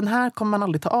 För alltså den här kommer man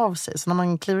aldrig ta av sig. Så när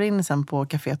man kliver in sen på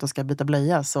kaféet och ska byta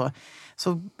blöja så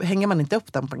hänger man inte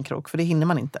upp den på en krok. För det hinner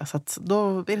man inte. Så att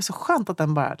då är det så skönt att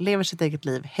den bara lever sitt eget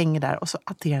liv, hänger där och så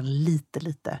adderar den lite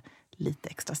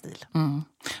extra stil.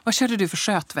 Vad körde du för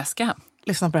skötväska?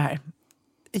 Lyssna på det här.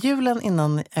 Julen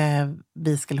innan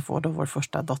vi skulle få då vår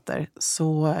första dotter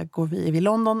så är vi i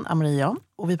London, Amaria,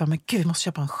 och vi bara, men gud, vi måste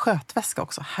köpa en skötväska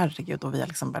också. Herregud, och vi har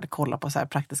liksom börjat kolla på så här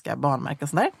praktiska barnmärken och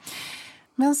sådär.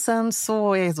 Men sen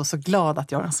så är jag då så glad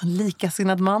att jag har en sån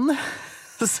likasinnad man.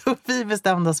 Så vi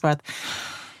bestämde oss för att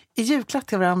i julklapp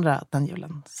till varandra den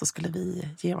julen så skulle vi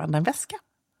ge varandra en väska.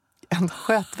 En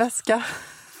skötväska.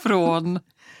 Från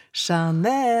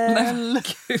Chanel. Nej,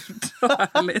 gud, vad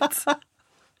härligt.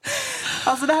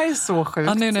 Alltså det här är så sjukt.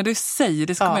 Ja, nu när du säger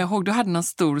det så kommer jag ihåg, du hade någon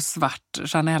stor svart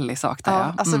Chanel-sak där.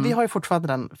 Ja, alltså vi har ju fortfarande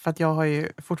den, för att jag har ju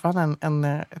fortfarande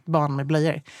ett barn med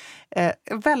blöjor.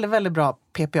 Väldigt, väldigt bra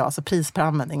PPA, alltså pris per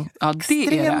användning. Ja, det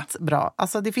extremt bra.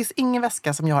 Alltså det finns ingen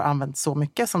väska som jag har använt så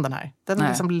mycket som den här. Den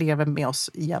liksom lever med oss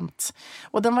jämt.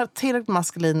 Och den var tillräckligt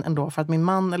maskulin ändå för att min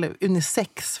man, eller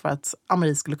unisex, för att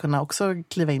Amri skulle kunna också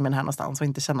kliva in med den här någonstans och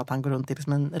inte känna att han går runt i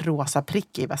liksom en rosa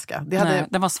prick i väska. Nej,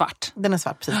 den var svart. Den är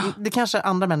svart, precis. Det kanske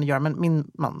andra män gör, men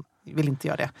min man vill inte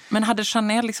göra det. Men hade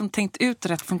Chanel liksom tänkt ut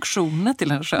rätt funktioner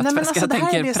till en skötväska? Alltså, jag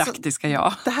tänker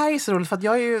praktiska, Det här är så roligt, för att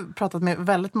jag har ju pratat med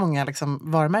väldigt många liksom,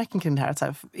 varumärken kring det här. Att så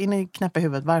här, in i knäppa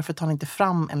huvudet, varför tar ni inte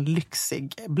fram en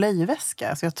lyxig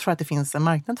blöjväska? Så jag tror att det finns en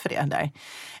marknad för det där.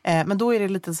 Men då är det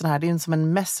lite så här, det är som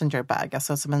en messenger bag,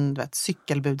 alltså som en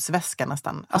cykelbudsväska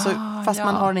nästan. Alltså, fast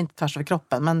man har den inte tvärs över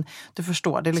kroppen, men du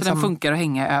förstår. Det är liksom, så den funkar att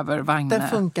hänga över vagnen? Den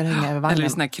funkar att hänga över vagnen. Eller i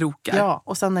såna här krokar? Ja,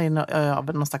 och sen är det av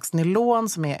någon slags nylon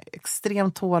som är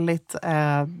extremt tåligt,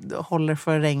 håller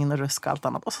för regn och rusk och allt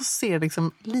annat. Och så ser det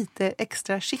liksom lite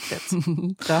extra chic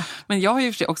ut. Ja. Men jag har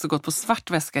ju också gått på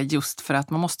svart väska just för att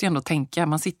man måste ju ändå tänka.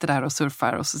 Man sitter där och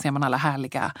surfar och så ser man alla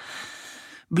härliga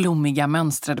blommiga,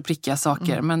 mönstrade, prickiga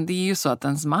saker. Men det är ju så att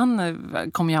ens man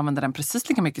kommer ju använda den precis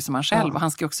lika mycket som han själv. Och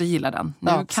han ska också gilla den.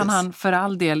 Nu kan han för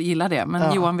all del gilla det.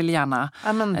 Men Johan vill gärna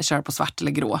köra på svart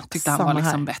eller grå. Tyckte han var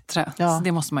liksom bättre. Ja. Så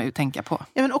det måste man ju tänka på.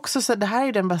 Ja, men också så det här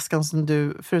är den väskan som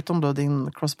du, förutom då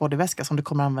din crossbody-väska, som du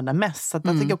kommer använda mest. Så att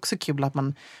jag tycker också kul att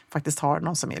man faktiskt har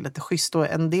någon som är lite schysst. Och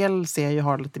en del ser jag ju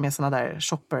har lite mer såna där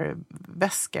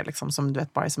shopperväskor liksom, som du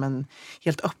vet bara är som en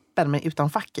helt öppen men utan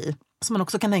fack i. Som man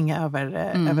också kan hänga över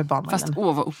barnvagnen. Fast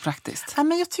vad opraktiskt. Ja,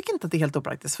 men jag tycker inte att det är helt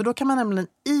opraktiskt. För då kan man nämligen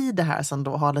i det här sen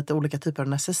då ha lite olika typer av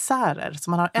necessärer. Så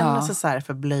man har en necessär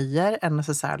för blöjor, en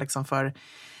necessär liksom för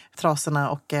trasorna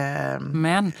och...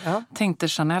 Men tänkte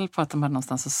Chanel på att de hade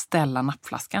någonstans att ställa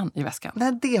nappflaskan i väskan?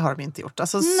 Nej, det har de inte gjort.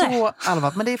 Alltså så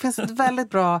allvarligt. Men det finns ett väldigt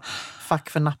bra fack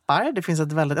för nappar. Det finns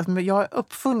ett väldigt... Jag har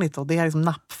uppfunnit då, det här är liksom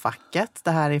nappfacket.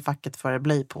 Det här är facket för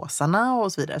blöjpåsarna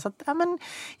och så vidare. Så att, men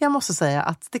jag måste säga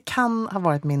att det kan ha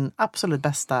varit min absolut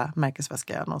bästa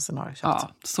märkesväska jag någonsin har köpt. Ja,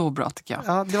 så bra tycker jag.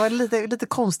 Ja, det var lite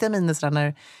konstiga minnes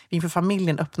när vi inför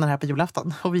familjen öppnade här på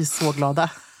julafton. Och vi är så glada.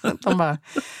 De bara...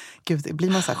 Gud,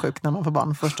 blir man så här sjuk när man får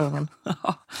barn första gången?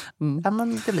 Ja,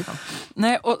 men det blir man.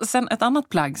 Nej, och sen ett annat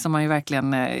plagg som man ju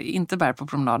verkligen inte bär på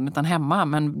promenaden utan hemma,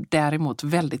 men däremot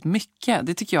väldigt mycket.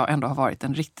 Det tycker jag ändå har varit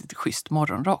en riktigt schysst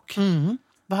morgonrock.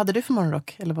 Vad hade du för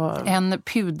morgonrock? Eller vad? En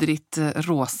pudrigt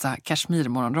rosa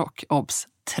kashmirmorgonrock. Obs!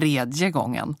 3:e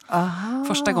gången. Aha.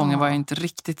 Första gången var jag inte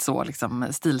riktigt så liksom,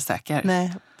 stilsäker.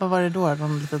 Nej, vad var det då?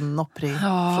 Någon liten nopprig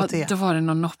frotté? Då var det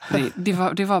någon nopprig.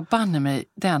 Det var banne mig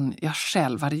den jag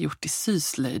själv hade gjort i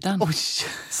syslöjden. Oj.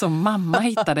 Som mamma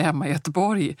hittade hemma i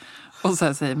Göteborg. Och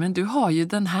så säger, men du har ju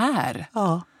den här.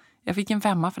 Ja. Jag fick en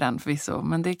 5 för den förvisso,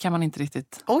 men det kan man inte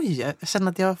riktigt... Oj, jag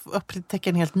känner att jag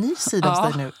upptäcker en helt ny sida av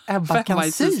dig nu. Ebba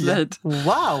kan sy. Wow!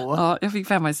 Ja, jag fick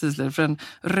 5 i syslöjd för en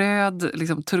röd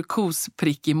liksom,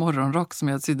 turkosprick i morgonrock som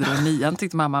jag sydde i 9.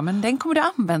 Tyckte mamma, men den kommer du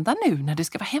använda nu när du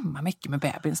ska vara hemma mycket med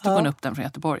bebisen. Så tog hon upp den från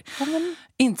Göteborg.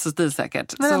 Inte så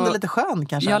stilsäkert. Men ändå lite skön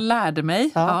kanske. Jag lärde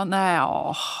mig.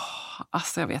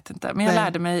 Alltså jag vet inte. Men jag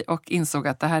lärde mig och insåg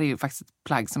att det här är ju faktiskt ett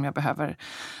plagg som jag behöver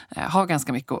ha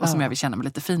ganska mycket och som jag vill känna mig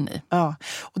lite fin i. Ja,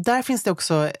 och där finns det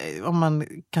också, om man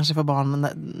kanske får barn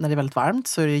när det är väldigt varmt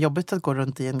så är det jobbigt att gå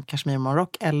runt i en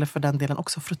kashmirmorgonrock eller för den delen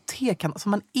också frotté. Så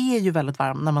man är ju väldigt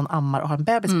varm när man ammar och har en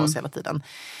bebis på sig hela tiden.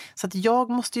 Så att jag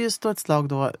måste ju stå ett slag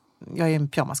då. Jag är en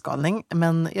pyjamasgalning,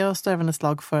 men jag står även ett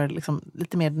slag för liksom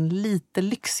den lite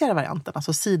lyxigare varianten.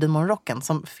 Alltså sidenmorgonrocken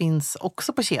som finns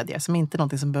också på kedjor. Som inte är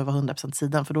någonting som behöver vara 100%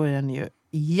 siden, för då är den ju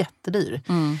jättedyr.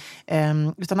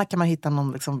 Utan här kan man hitta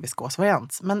någon liksom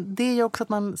viskosvariant. Men det är ju också att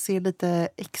man ser lite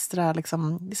extra,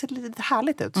 liksom, det ser lite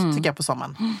härligt ut tycker jag på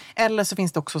sommaren. Eller så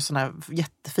finns det också såna här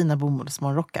jättefina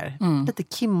bomullsmorgonrockar. Lite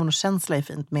kimono-känsla är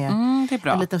fint med det är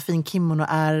bra. En liten fin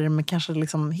kimono-ärm. Kanske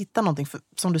liksom hitta någonting, för,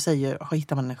 som du säger,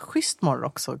 hittar man en schysst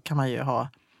morgonrock så kan man ju ha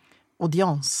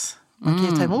audiens. Man kan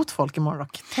ju ta emot folk i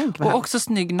morgonrock. Tänk vad och också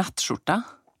snygg nattskjorta.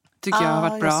 Tycker jag har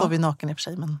varit bra. Jag sov ju naken i och för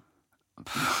sig, men...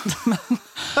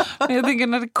 men jag tänker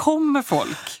när det kommer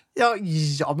folk.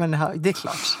 Ja, men det är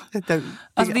klart.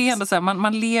 Alltså det är ändå så här,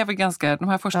 man lever ganska, de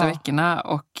här första veckorna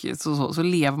och så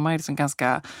lever man ju liksom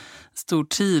ganska stor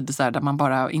tid så här, där man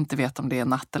bara inte vet om det är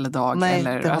natt eller dag. Nej,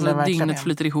 eller alltså, dygnet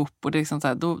flyter ihop och det är liksom så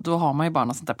här, då har man ju bara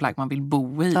något sånt där plagg man vill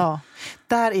bo i. Ja,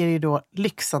 där är det ju då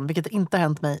lyxen, vilket inte har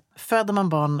hänt mig. Föder man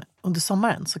barn under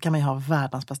sommaren så kan man ju ha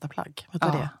världens bästa plagg. Vet du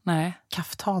vad det är? Nej.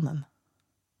 Kaftanen.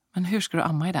 Men hur ska du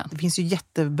amma i den? Det finns ju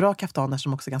jättebra kaftaner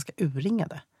som också är ganska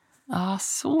urringade. Ja,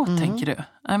 så tänker du.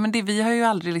 Nej, men vi har ju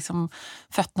aldrig liksom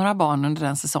fött några barn under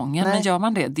den säsongen. Nej. Men gör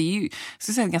man det är ju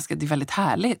det är väldigt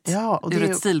härligt. Ja, och ur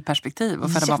ett stilperspektiv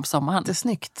att föda barn på sommaren. Det är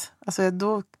snyggt. Alltså,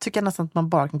 då tycker jag nästan att man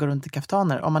bara kan gå runt i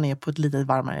kaftaner om man är på ett lite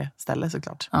varmare ställe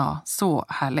såklart. Ja, så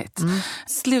härligt.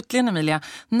 Slutligen Emilia,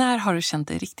 när har du känt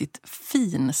dig riktigt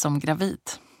fin som gravid?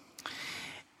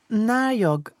 När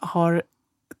jag har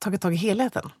tagit tag i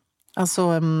helheten.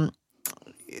 Alltså,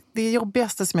 det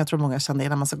jobbigaste som jag tror många känner är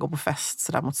när man ska gå på fest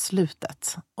så där mot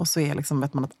slutet. Och så är liksom,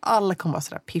 vet man att alla kommer vara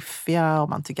så där piffiga och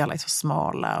man tycker alla är så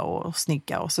smala och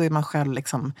snygga. Och så är man själv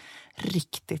liksom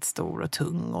riktigt stor och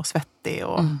tung och svettig.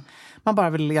 Och man bara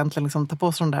vill egentligen liksom ta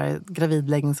på sig de där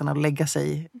gravidläggningarna och lägga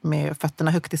sig med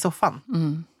fötterna högt i soffan.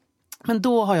 Men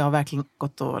då har jag verkligen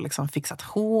gått och liksom fixat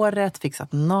håret,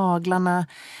 fixat naglarna.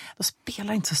 Då spelar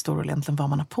det inte så stor roll egentligen vad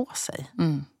man har på sig.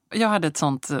 Jag hade ett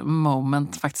sånt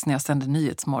moment faktiskt när jag sände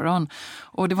Nyhetsmorgon.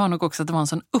 Och det var nog också att det var en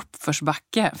sån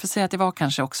uppförsbacke. För säg att det var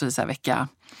kanske också i så här vecka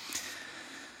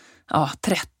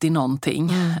 30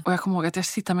 någonting. Och jag kommer ihåg att jag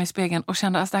sitter mig i spegeln och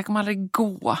kände att det här kommer aldrig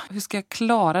gå. Hur ska jag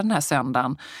klara den här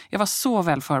söndagen? Jag var så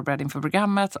väl förberedd inför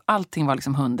programmet. Allting var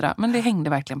liksom 100. Men det hängde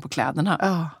verkligen på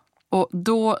kläderna. Och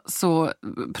då så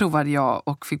provade jag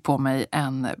och fick på mig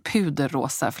en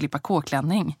puderrosa Filippa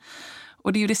K-klänning.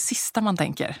 Och det är ju det sista man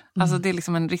tänker. Alltså det är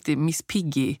liksom en riktig Miss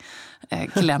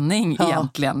Piggy-klänning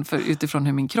egentligen utifrån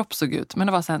hur min kropp såg ut. Men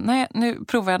det var så här, nej, nu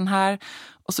provar jag den här.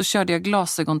 Och så körde jag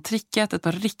glasögontricket, ett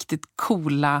par riktigt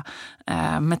coola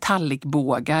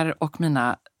metallicbågar och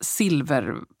mina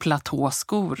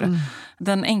silverplatåskor.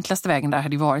 Den enklaste vägen där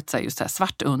hade ju varit så här, just så här,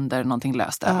 svart under, någonting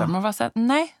löst över. Man var så här,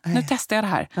 nej, nu testar jag det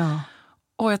här.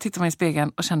 Och jag tittade mig i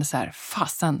spegeln och kände så här,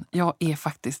 fasen, jag är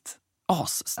faktiskt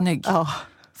assnygg.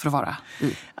 För att vara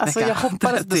i alltså vecka jag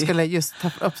hoppades 30. att du skulle just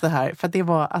ta upp det här. För det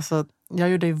var, alltså, jag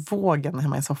gjorde i vågen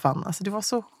hemma i soffan. Alltså det var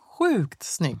så sjukt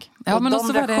snygg. Ja, och men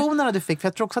de reaktionerna du fick, för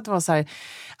jag tror också att det var så här,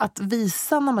 att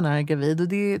visa när man är gravid, och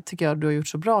det tycker jag du har gjort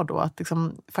så bra då, att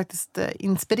liksom faktiskt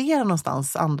inspirera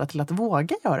någonstans andra till att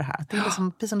våga göra det här. Det är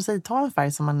liksom, precis som du säger, ta en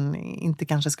färg som man inte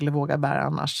kanske skulle våga bära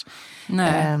annars.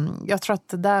 Jag tror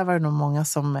att där var det nog många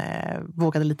som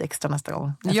vågade lite extra nästa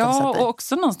gång. Ja, och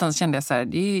också någonstans kände jag så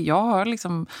här, jag har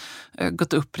liksom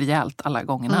gått upp rejält alla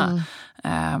gångerna.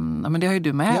 Men det har ju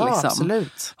du med. Ja, liksom.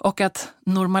 Absolut. Och att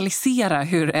normalisera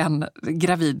hur en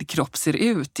gravid kropp ser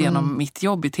ut genom mitt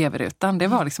jobb i tv-rutan, det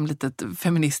var liksom lite ett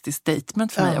feministiskt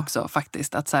statement för mig också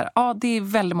faktiskt. Att så här, det är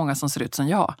väldigt många som ser ut som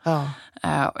jag.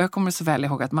 Och jag kommer så väl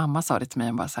ihåg att mamma sa det till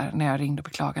mig bara så här, när jag ringde och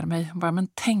beklagade mig. Bara, men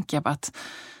tänk jag bara att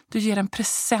du ger en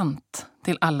present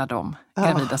till alla de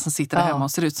gravida som sitter där hemma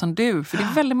och ser ut som du. För det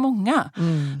är väldigt många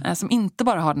som inte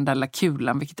bara har den där lilla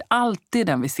kulan, vilket är alltid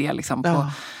den vi ser liksom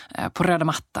på röda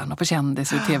mattan och på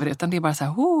kändis och i tv, utan det är bara så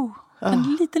här,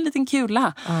 en liten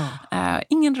kula.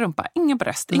 Ingen rumpa, ingen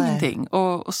bröst, ingenting.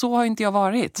 Och så har inte jag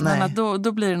varit. Nej. Men att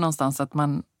då blir det någonstans att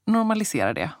man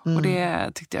normaliserar det. Och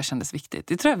det tyckte jag kändes viktigt.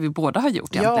 Det tror jag vi båda har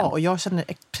gjort egentligen. Ja, och jag känner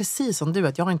precis som du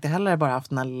att jag inte heller bara haft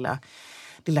den här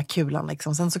lilla kulan.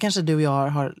 Liksom. Sen så kanske du och jag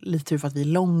har lite tur för att vi är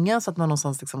långa, så att man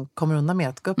någonstans liksom kommer undan med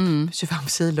att gå upp 25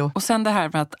 kilo. Och sen det här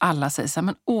med att alla säger så här,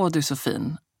 men du är så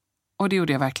fin. Och det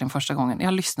gjorde jag verkligen första gången.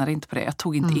 Jag lyssnade inte på det. Jag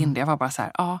tog inte in det. Jag var bara så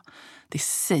här, det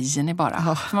säger ni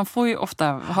bara. För man får ju ofta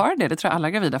höra det. Det tror jag alla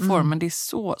gravida får. Men det är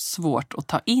så svårt att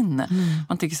ta in.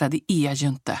 Man tycker så här, det är ju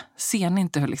inte. Ser ni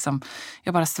inte hur liksom,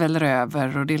 jag bara sväller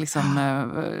över. Och det är liksom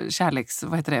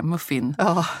muffin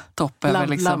topp över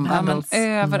liksom.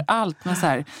 Överallt. Men så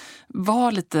här,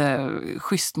 var lite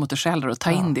schysst mot dig själv och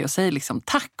ta in det. Och säg liksom,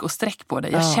 tack och sträck på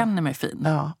dig. Jag känner mig fin.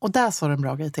 Ja, och där så är det en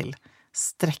bra grej till.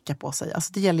 Sträcka på sig.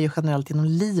 Alltså det gäller ju generellt inom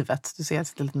livet. Du ser jag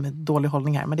sitter lite med dålig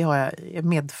hållning här, men det har jag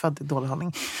medfödd dålig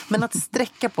hållning. Men att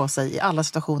sträcka på sig i alla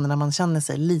situationer när man känner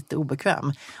sig lite obekväm.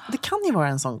 Och det kan ju vara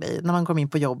en sån grej när man kommer in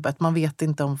på jobbet. Man vet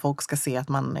inte om folk ska se att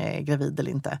man är gravid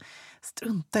eller inte.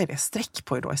 Strunta i det. Sträck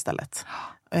på er då istället.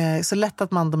 Så lätt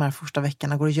att man de här första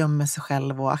veckorna går och gömmer sig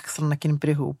själv och axlarna krymper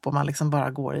ihop och man liksom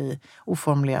bara går i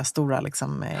oformliga stora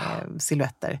liksom,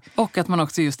 silhuetter. Och att man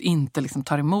också just inte liksom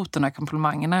tar emot de här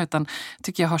komplimangerna, utan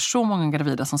tycker jag har så många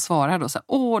gravida som svarar då så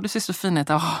här, du ser så fin ut,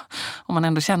 om man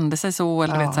ändå kände sig så,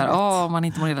 eller vet så här, om man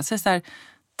inte mår illa sig så här,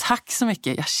 tack så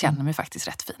mycket, jag känner mig faktiskt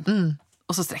rätt fin.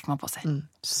 Och så sträcker man på sig.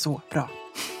 Så bra.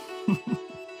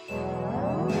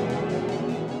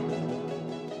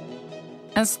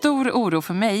 En stor oro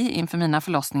för mig inför mina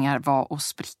förlossningar var att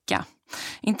spricka.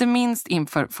 Inte minst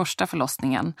inför första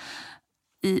förlossningen.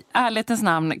 I ärlighetens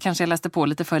namn kanske jag läste på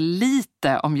lite för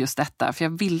lite om just detta, för jag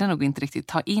ville nog inte riktigt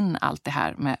ta in allt det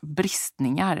här med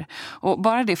bristningar. Och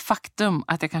bara det faktum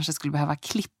att jag kanske skulle behöva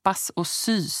klippas och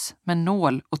sys med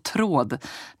nål och tråd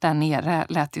där nere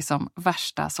lät ju som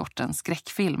värsta sortens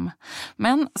skräckfilm.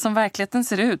 Men som verkligheten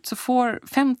ser ut så får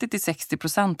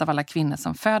 50-60% av alla kvinnor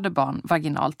som föder barn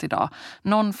vaginalt idag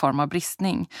någon form av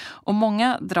bristning. Och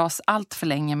många dras allt för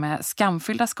länge med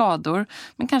skamfyllda skador,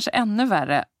 men kanske ännu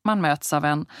värre, man möts av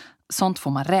en sånt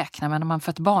får man räkna med när man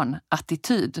fött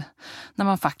barn-attityd, när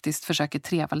man faktiskt försöker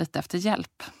treva lite efter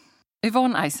hjälp.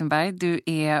 Yvonne Eisenberg, du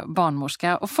är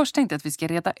barnmorska och först tänkte jag att vi ska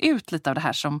reda ut lite av det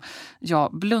här som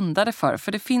jag blundade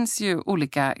för det finns ju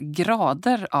olika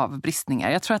grader av bristningar.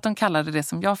 Jag tror att de kallade det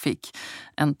som jag fick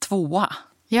en 2.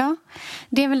 Ja,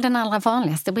 det är väl den allra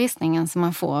vanligaste bristningen som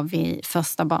man får vid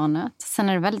första barnet. Sen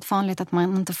är det väldigt vanligt att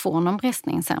man inte får någon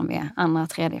bristning sen vid andra,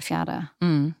 tredje, fjärde,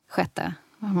 sjätte,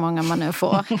 hur många man nu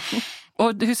får.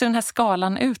 Och hur ser den här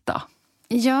skalan ut då?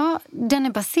 Ja, den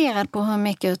är baserad på hur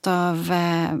mycket av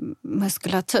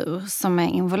muskulatur som är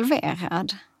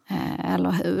involverad,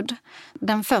 eller hud.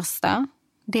 Den första,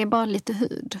 det är bara lite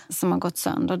hud som har gått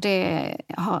sönder. Det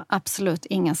har absolut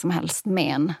ingen som helst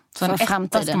men för framtiden.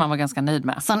 Så en 1 ska man vara ganska nöjd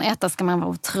med? Så en 1 ska man vara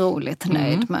otroligt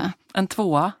nöjd med. En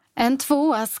 2? En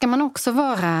 2 ska man också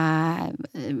vara...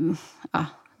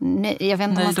 jag vet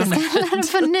inte om man ska kalla det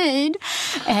för nöjd.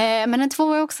 Men en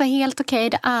 2 är också helt okej.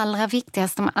 Det allra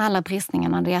viktigaste med alla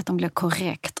bristningarna är att de blir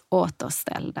korrekt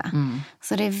återställda.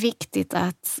 Så det är viktigt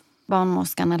att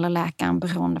barnmorskan eller läkaren,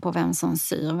 beroende på vem som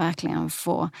syr, verkligen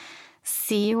får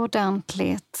se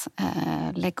ordentligt,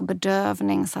 lägga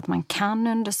bedövning så att man kan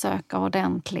undersöka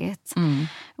ordentligt.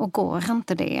 Och går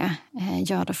inte det,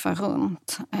 gör det för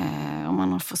runt. Om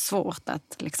man har för svårt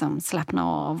att liksom slappna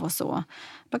av och så,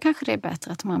 då kanske det är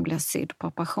bättre att man blir sydd på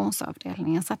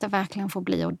operationsavdelningen så att det verkligen får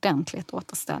bli ordentligt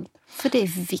återställt. För det är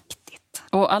viktigt.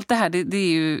 Och allt det här, det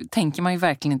är ju, tänker man ju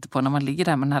verkligen inte på när man ligger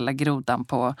där med den här grodan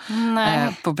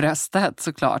på bröstet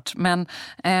såklart. Men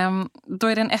då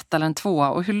är det en 1 eller en 2.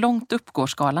 Och hur långt upp går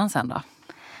skalan sen då?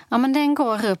 Ja, men den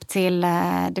går upp till,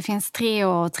 det finns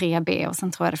 3A och 3B och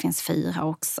sen tror jag det finns 4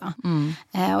 också.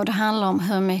 Och det handlar om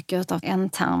hur mycket av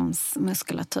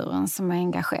ändtarmsmuskulaturen som är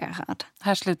engagerad.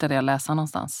 Här slutade jag läsa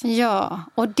någonstans. Ja,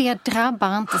 och det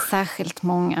drabbar inte särskilt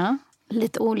många.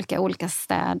 Lite olika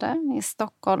städer. I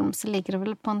Stockholm så ligger det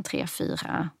väl på en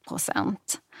 3-4%.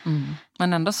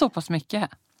 Men ändå så pass mycket?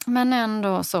 Men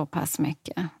ändå så pass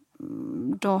mycket.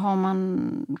 Då har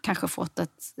man kanske fått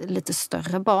ett lite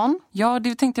större barn. Ja,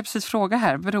 det tänkte jag precis fråga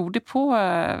här. Beror det på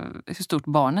hur stort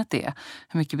barnet är?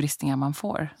 Hur mycket bristningar man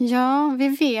får? Ja, vi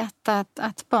vet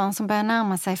att barn som börjar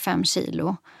närma sig 5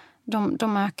 kilo,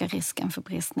 de ökar risken för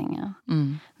bristningar.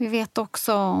 Vi vet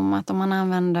också om att om man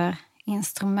använder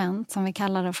instrument som vi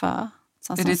kallar det för.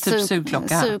 Är det typ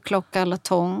sugklocka? Sugklocka eller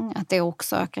tång. Att det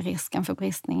också ökar risken för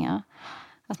bristningar.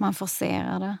 Att man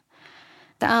forcerar det.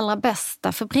 Det allra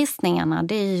bästa för bristningarna,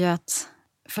 det är ju att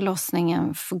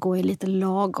förlossningen får gå i lite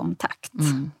lagom takt.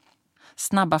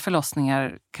 Snabba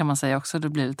förlossningar kan man säga också, det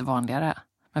blir lite vanligare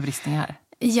med bristningar.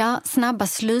 Ja, snabba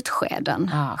slutskeden.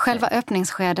 Okay. Själva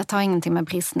öppningsskedet har ingenting med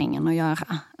bristningen att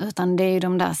göra. Utan det är ju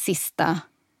de där sista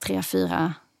 3,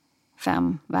 4,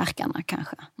 5 verkarna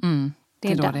kanske.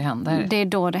 Det är då det händer. Det är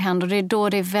då det händer. Det är då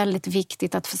det är väldigt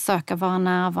viktigt att försöka vara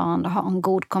närvarande och ha en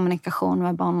god kommunikation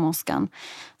med barnmorskan.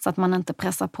 Så att man inte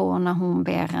pressar på när hon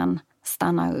ber en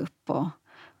stanna upp och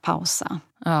pausa.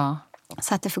 Ja.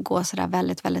 Så att det får gå så där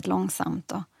väldigt, väldigt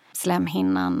långsamt. Och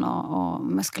slemhinnan och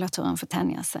muskulaturen får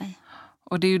tänja sig.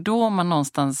 Och det är ju då man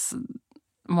någonstans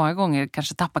många gånger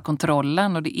kanske tappar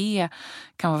kontrollen och det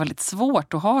kan vara väldigt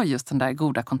svårt att ha just den där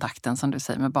goda kontakten som du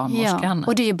säger med barnmorskan. Ja,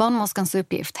 och det är ju barnmorskans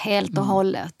uppgift helt och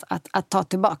hållet att ta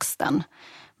tillbaks den.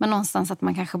 Men någonstans att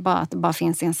man kanske att det bara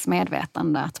finns i ens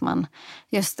medvetande att man,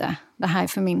 just det här är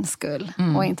för min skull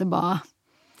och inte bara,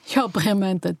 jag bryr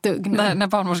mig inte ett dugg nu. När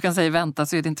barnmorskan säger vänta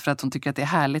så är det inte för att hon tycker att det är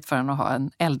härligt för henne att ha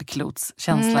en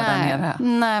eldklotskänsla där nere.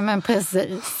 Nej, men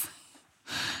precis.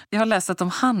 Jag har läst att om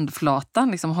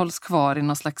handflatan liksom hålls kvar i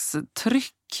någon slags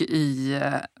tryck i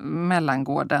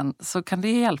mellangården så kan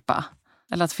det hjälpa.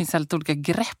 Eller att det finns lite olika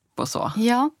grepp och så.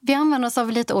 Ja, vi använder oss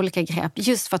av lite olika grepp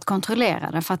just för att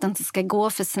kontrollera det. För att det inte ska gå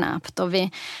för snabbt. Och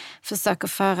vi försöker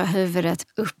föra huvudet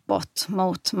uppåt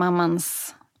mot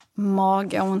mammans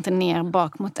mage och inte ner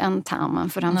bak mot ändtarmen.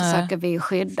 För den försöker vi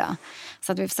skydda.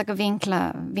 Så att vi försöker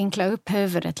vinkla upp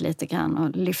huvudet lite grann och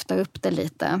lyfta upp det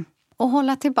lite. Och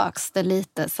hålla tillbaks det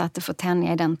lite så att det får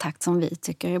tänja i den takt som vi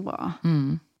tycker är bra.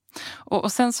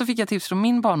 Och sen så fick jag tips från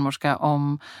min barnmorska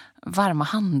om varma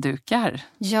handdukar.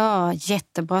 Ja,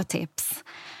 jättebra tips.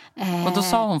 Och då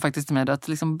sa hon faktiskt till mig att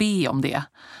liksom be om det,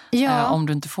 om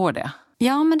du inte får det.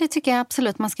 Ja, men det tycker jag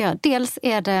absolut man ska göra. Dels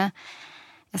är det,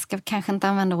 jag ska kanske inte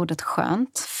använda ordet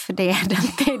skönt, för det är det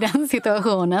inte i den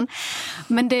situationen.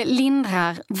 Men det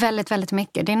lindrar väldigt, väldigt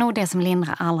mycket. Det är nog det som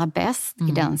lindrar allra bäst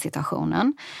i den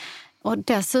situationen. Och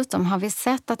dessutom har vi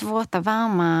sett att våta,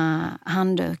 varma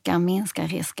handdukar minskar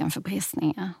risken för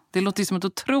bristningar. Det låter ju som ett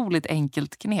otroligt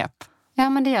enkelt knep. Ja,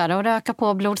 men det gör det. Och det ökar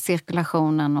på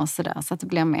blodcirkulationen och sådär, så att det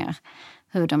blir mer,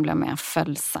 huden blir mer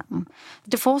följsam.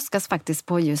 Det forskas faktiskt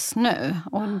på just nu,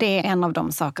 och det är en av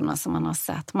de sakerna som man har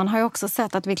sett. Man har ju också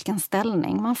sett att vilken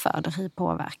ställning man föder i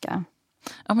påverkar.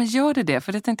 Ja, men gör det?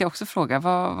 För det tänkte jag också fråga.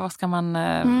 Vad ska man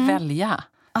välja?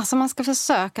 Alltså man ska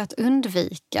försöka att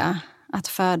undvika att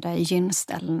föda i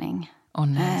gynställning.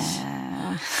 Nej.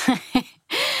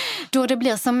 Då det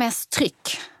blir som mest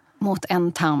tryck mot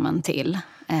ändtarmen till.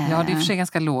 Ja, det är för sig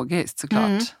ganska logiskt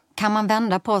såklart. Kan man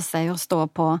vända på sig och stå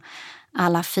på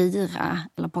alla fyra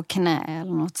eller på knä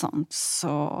eller något sånt,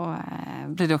 så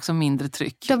blir det också mindre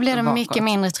tryck. Då blir det bakåt. mycket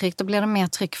mindre tryck, då blir det mer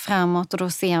tryck framåt, och då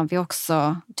ser vi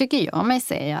också, tycker jag mig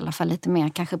se i alla fall, lite mer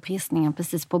kanske bristningar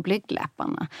precis på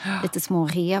blygdläpparna. Lite små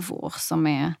revor som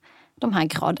är de här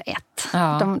grad 1.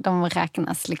 Ja. De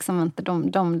räknas liksom inte,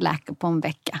 de läker på en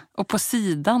vecka. Och på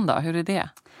sidan då, hur är det?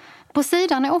 På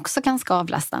sidan är också ganska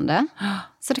avlastande,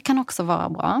 så det kan också vara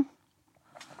bra.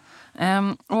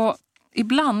 Och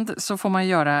ibland så får man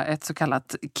göra ett så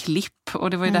kallat klipp, och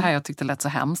det var ju det här jag tyckte lät så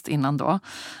hemskt innan då.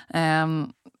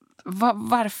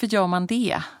 Varför gör man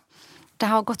det? Det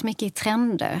har gått mycket i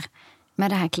trender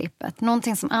med det här klippet.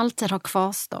 Någonting som alltid har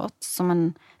kvarstått som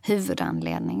en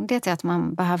huvudanledning, det är att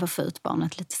man behöver få ut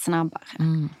barnet lite snabbare.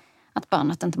 Att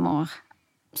barnet inte mår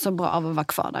så bra av att vara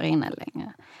kvar där inne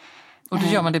längre. Och då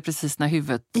gör man det precis när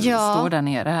huvudet står där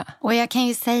nere. Och jag kan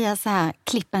ju säga så här,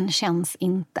 klippen känns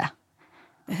inte.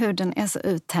 Huden är så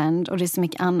uttänd och det är så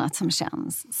mycket annat som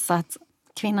känns. Så att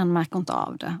kvinnan märker inte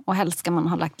av det. Och helst ska man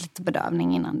ha lagt lite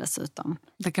bedövning innan dessutom.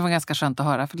 Det kan vara ganska skönt att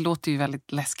höra, för det låter ju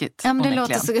väldigt läskigt. Ja, men det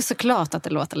låter såklart att det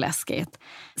låter läskigt.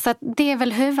 Så att det är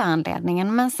väl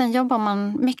huvudanledningen. Men sen jobbar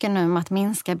man mycket nu med att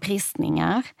minska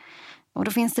bristningar. Och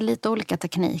då finns det lite olika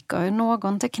tekniker. I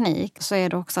någon teknik så är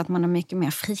det också att man är mycket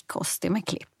mer frikostig med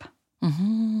klipp.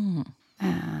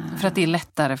 För att det är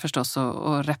lättare förstås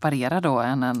att reparera då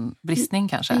än en bristning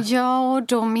kanske? Ja, och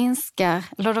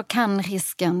då kan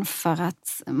risken för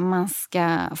att man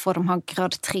ska få de här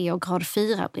grad 3 och grad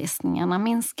 4 bristningarna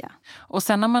minska. Och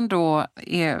sen när man då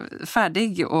är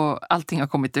färdig och allting har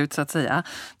kommit ut så att säga,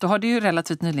 då har det ju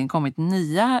relativt nyligen kommit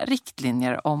nya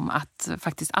riktlinjer om att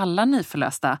faktiskt alla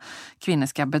nyförlösta kvinnor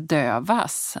ska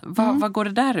bedövas. Vad går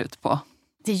det där ut på?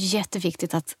 Det är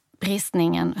jätteviktigt att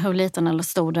bristningen, hur liten eller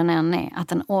stor den än är, att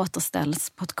den återställs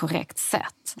på ett korrekt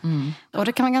sätt. Och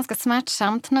det kan vara ganska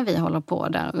smärtsamt när vi håller på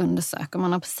där och undersöker.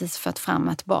 Man har precis fött fram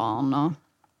ett barn och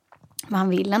man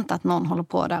vill inte att någon håller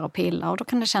på där och pillar. Och då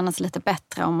kan det kännas lite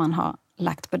bättre om man har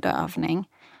lagt bedövning.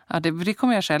 Ja, det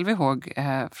kommer jag själv ihåg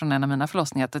från en av mina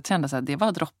förlossningar, att det kändes att det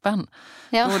var droppen.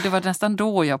 Ja. Och det var nästan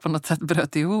då jag på något sätt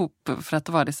bröt ihop. För att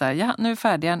då var det så här, ja nu är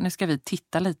färdiga, nu ska vi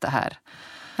titta lite här.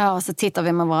 Ja, och så tittar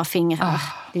vi med våra fingrar.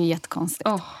 Det är jättekonstigt.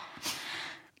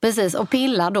 Precis, och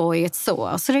pillar då i ett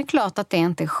sår. Så det är klart att det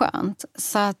inte är skönt.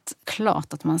 Så att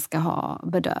klart att man ska ha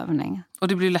bedövning. Och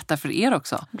det blir lättare för er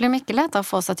också? Det blir mycket lättare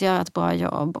för oss att göra ett bra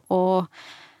jobb. Och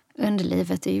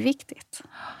underlivet är ju viktigt.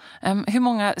 Hur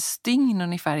många stygn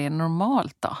ungefär är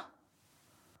normalt då?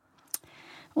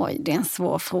 Oj, det är en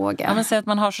svår fråga. Ja, men säg att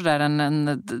man har sådär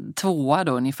en 2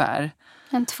 då ungefär.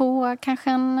 En 2, kanske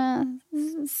en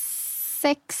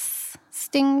 6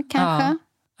 stygn kanske. Ja,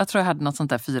 jag tror jag hade något sånt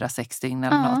där 4-6 stygn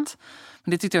eller något.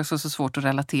 Men det tyckte jag också var så svårt att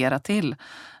relatera till.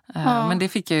 Men det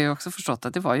fick jag ju också förstått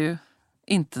att det var ju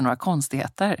inte några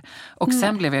konstigheter. Och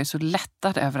sen blev jag ju så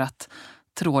lättad över att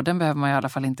tråden behöver man i alla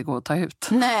fall inte gå och ta ut.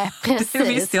 Nej, precis. Det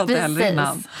visste jag inte heller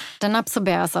innan. Den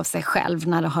absorberas av sig själv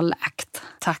när det har läkt.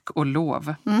 Tack och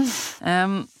lov.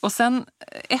 Och sen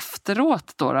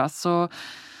efteråt då så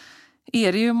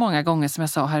är det ju många gånger, som jag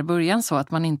sa här i början, så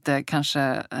att man inte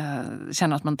kanske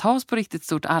känner att man tas på riktigt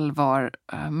stort allvar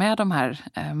med de här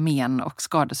men och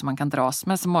skador som man kan dras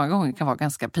med, som många gånger kan vara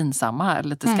ganska pinsamma,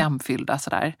 lite skamfyllda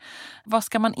sådär. Vad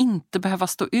ska man inte behöva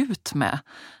stå ut med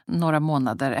några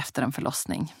månader efter en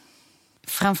förlossning?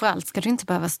 Framförallt ska du inte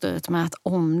behöva stå ut med att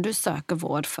om du söker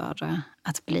vård för det,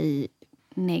 att bli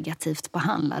negativt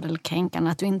behandlad eller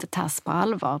kränkande, att du inte tas på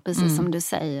allvar, precis som du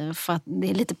säger, för att det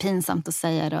är lite pinsamt att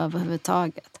säga det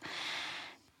överhuvudtaget.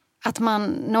 Att man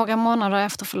några månader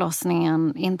efter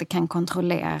förlossningen inte kan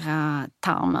kontrollera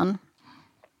tarmen.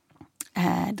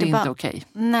 Det är inte okej.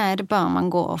 Nej, det bör man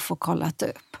gå och få kollat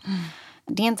upp.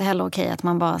 Det är inte heller okej att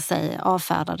man bara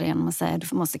avfärdar det genom att säga att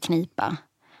du måste knipa.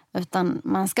 Utan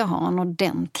man ska ha en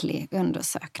ordentlig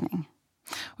undersökning.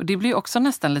 Och det blir också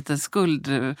nästan lite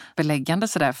skuldbeläggande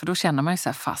sådär, för då känner man ju så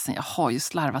här, fasen, jag har ju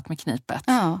slarvat med knipet.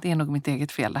 Ja. Det är nog mitt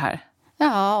eget fel det här.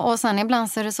 Ja, och sen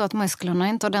ibland så är det så att musklerna är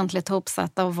inte ordentligt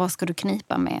ihopsatta och vad ska du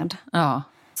knipa med? Ja.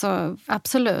 Så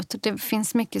absolut, det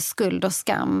finns mycket skuld och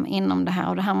skam inom det här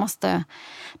och det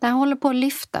här håller på att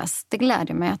lyftas. Det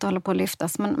gläder mig att det håller på att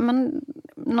lyftas, men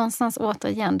någonstans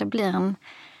återigen, det blir en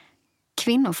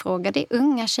kvinnofråga. Det är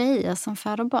unga tjejer som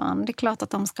föder barn. Det är klart att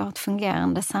de ska ha ett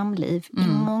fungerande samliv i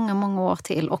många, många år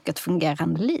till och ett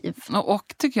fungerande liv.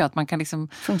 Och tycker jag att man kan liksom...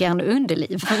 Fungerande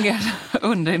underliv. Fungerande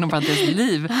under inom parentes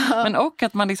liv. Men och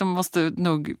att man liksom måste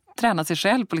nog träna sig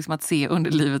själv på liksom att se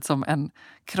underlivet som en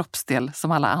kroppsdel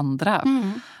som alla andra.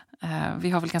 Vi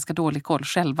har väl ganska dålig koll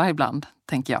själva ibland,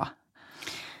 tänker jag.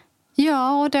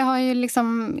 Ja, och det har ju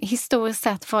liksom historiskt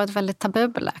sett varit väldigt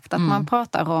tabubelagt att man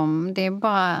pratar om. Det är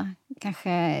bara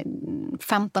kanske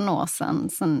 15 år sedan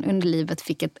underlivet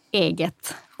fick ett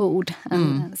eget ord,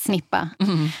 en snippa.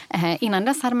 Innan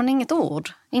dess hade man inget ord,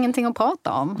 ingenting att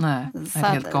prata om. Nej, det är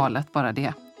helt galet bara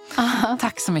det.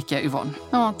 Tack så mycket, Yvonne.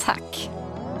 Ja, tack.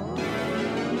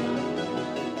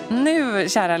 Nu,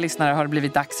 kära lyssnare, har det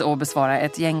blivit dags att besvara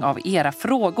ett gäng av era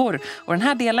frågor. Och den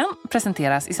här delen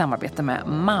presenteras i samarbete med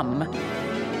MAM.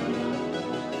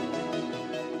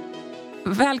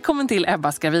 Välkommen till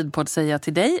Ebbas gravidpodd, säger jag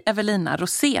till dig, Evelina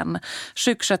Rosén,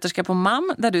 sjuksköterska på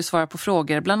MAM, där du svarar på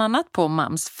frågor bland annat på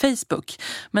MAMs Facebook.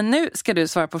 Men nu ska du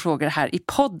svara på frågor här i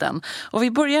podden. Och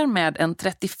vi börjar med en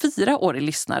 34-årig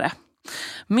lyssnare.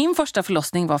 Min första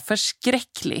förlossning var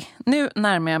förskräcklig. Nu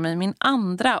närmar jag mig min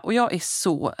andra och jag är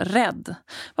så rädd.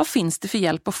 Vad finns det för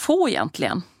hjälp att få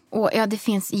egentligen? Ja, det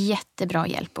finns jättebra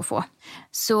hjälp att få.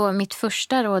 Så mitt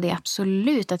första råd är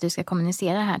absolut att du ska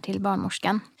kommunicera det här till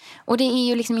barnmorskan. Och det är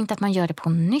ju liksom inte att man gör det på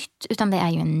nytt, utan det är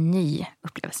ju en ny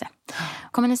upplevelse.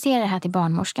 Kommunicera det här till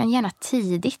barnmorskan, gärna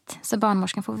tidigt, så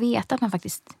barnmorskan får veta att man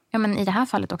faktiskt, i det här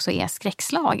fallet också är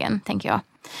skräckslagen, tänker jag.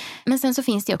 Men sen så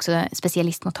finns det också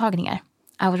specialistmottagningar.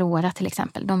 Aurora till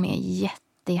exempel, de är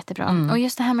jättebra. Och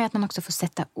just det här med att man också får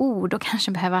sätta ord och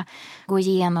kanske behöva gå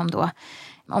igenom då,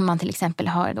 om man till exempel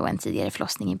har då en tidigare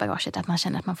förlossning i bagaget, att man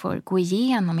känner att man får gå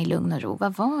igenom i lugn och ro.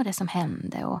 Vad var det som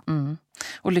hände?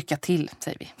 Och lycka till,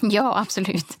 säger vi. Ja,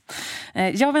 absolut.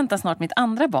 Jag väntar snart mitt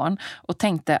andra barn och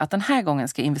tänkte att den här gången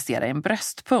ska jag investera i en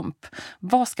bröstpump.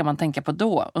 Vad ska man tänka på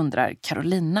då, undrar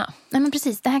Carolina. Nej, men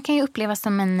precis, det här kan ju upplevas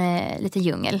som en liten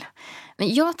djungel.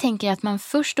 Men jag tänker att man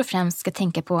först och främst ska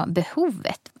tänka på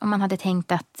behovet. Om man hade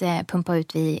tänkt att pumpa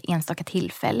ut vid enstaka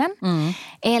tillfällen.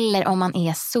 Eller om man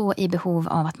är så i behov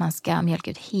av att man ska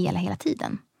mjölka ut hela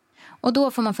tiden. Och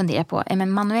då får man fundera på,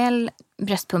 manuell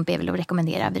bröstpump är väl att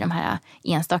rekommendera vid de här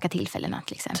enstaka tillfällena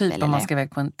till exempel. Typ om man ska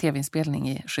iväg på en tv-inspelning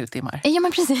i 7 timmar. Ja,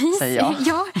 men precis. Säger jag.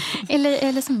 Ja,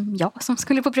 eller som jag som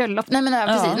skulle på bröllop.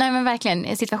 Precis. Nej, men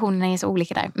verkligen, situationerna är så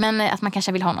olika där. Men att man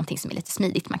kanske vill ha någonting som är lite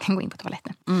smidigt. Man kan gå in på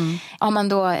toaletten. Om man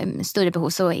då större behov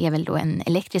så är väl då en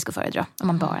elektrisk att föredra. Om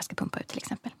man bara ska pumpa ut till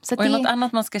exempel. Så och är det något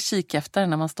annat man ska kika efter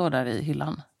när man står där i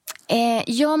hyllan?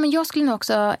 Ja, men jag skulle nog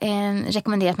också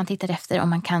rekommendera att man tittar efter om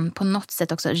man kan på något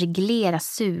sätt också reglera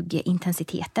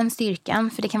sugintensiteten,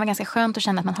 styrkan. För det kan vara ganska skönt att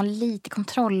känna att man har lite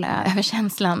kontroll över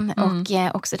känslan.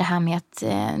 Och också det här med att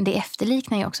det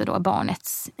efterliknar ju också då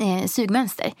barnets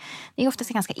sugmönster. Det är oftast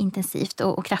ganska intensivt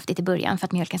och kraftigt i början för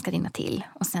att mjölken ska rinna till.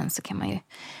 Och sen så kan man ju...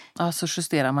 Ja, så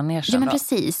justerar man ner sig. Ja, men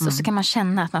precis. Och så kan man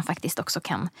känna att man faktiskt också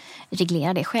kan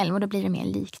reglera det själv. Och då blir det mer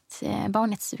likt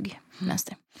barnets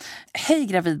sugmönster. Hej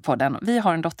gravidpodden, vi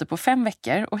har en dotter på 5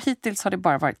 veckor och hittills har det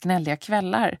bara varit gnälliga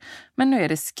kvällar. Men nu är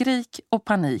det skrik och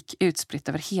panik utspritt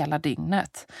över hela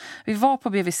dygnet. Vi var på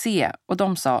BVC och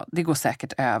de sa, det går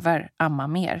säkert över, amma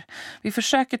mer. Vi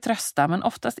försöker trösta men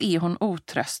oftast är hon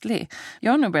otröstlig.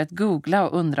 Jag har nu börjat googla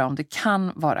och undra om det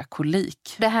kan vara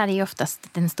kolik. Det här är ju oftast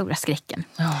den stora skräcken.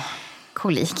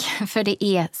 Kolik. För det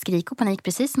är skrik och panik,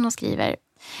 precis som de skriver.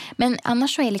 Men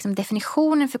annars så är liksom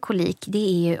definitionen för kolik, det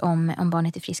är ju om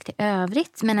barnet är friskt i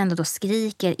övrigt men ändå då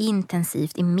skriker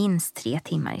intensivt i minst 3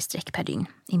 timmar i sträck per dygn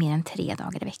i mer än 3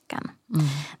 dagar i veckan.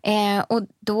 Och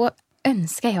då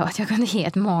önskar jag att jag kunde ge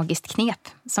ett magiskt knep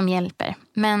som hjälper.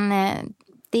 Men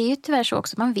det är ju tyvärr så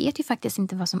också, man vet ju faktiskt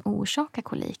inte vad som orsakar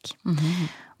kolik.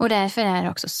 Och därför är det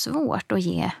också svårt att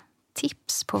ge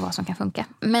tips på vad som kan funka.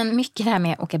 Men mycket det här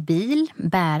med att åka bil,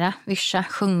 bära, vischa,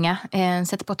 sjunga,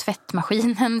 sätta på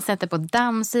tvättmaskinen, sätta på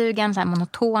dammsugaren, så här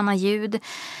monotona ljud.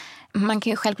 Man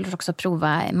kan ju självklart också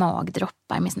prova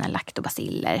magdroppar med såna här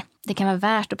laktobaciller. Det kan vara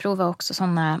värt att prova också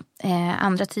såna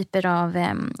andra typer av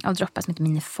droppar som heter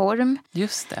Miniform.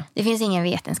 Just det. Det finns ingen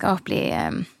vetenskaplig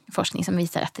forskning som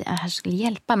visar att det här skulle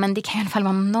hjälpa. Men det kan i alla fall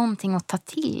vara någonting att ta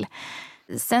till.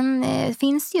 Sen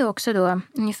finns det ju också då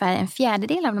ungefär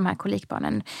 1/4 av de här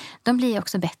kolikbarnen. De blir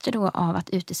också bättre då av att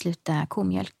utesluta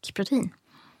komjölkprotein.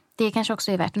 Det kanske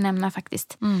också är värt att nämna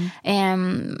faktiskt.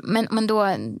 Men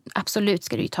då absolut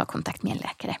ska du ju ta kontakt med en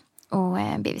läkare och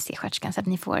BVC-sköterskan så att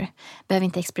ni behöver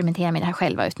inte experimentera med det här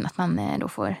själva utan att man då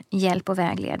får hjälp och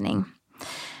vägledning.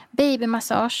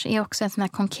 Babymassage är också en sån här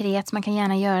konkret, man kan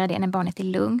gärna göra det när barnet är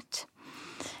lugnt.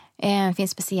 Det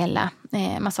finns speciella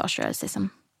massagerörelser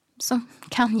som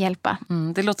kan hjälpa.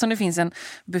 Det låter som det finns en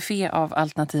buffé av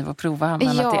alternativ att prova,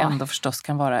 men att det ändå förstås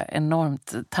kan vara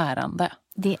enormt tärande.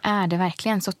 Det är det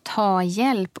verkligen. Så ta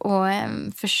hjälp och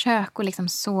försök att liksom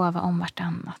sova om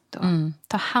vartannat och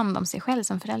ta hand om sig själv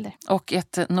som förälder. Och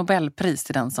ett Nobelpris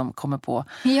till den som kommer på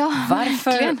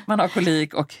varför verkligen. Man har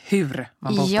kolik och hur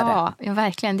man botar det. Ja,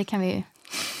 verkligen. Det kan vi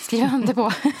skriva under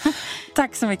på.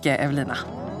 Tack så mycket, Evelina.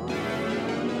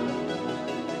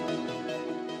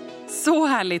 Så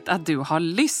härligt att du har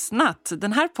lyssnat.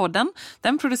 Den här podden,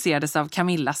 den producerades av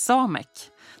Camilla Samek.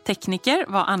 Tekniker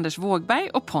var Anders Wågberg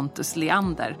och Pontus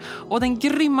Leander. Och den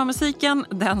grymma musiken,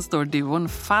 den står duon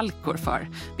Falkor för.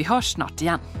 Vi hörs snart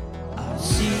igen.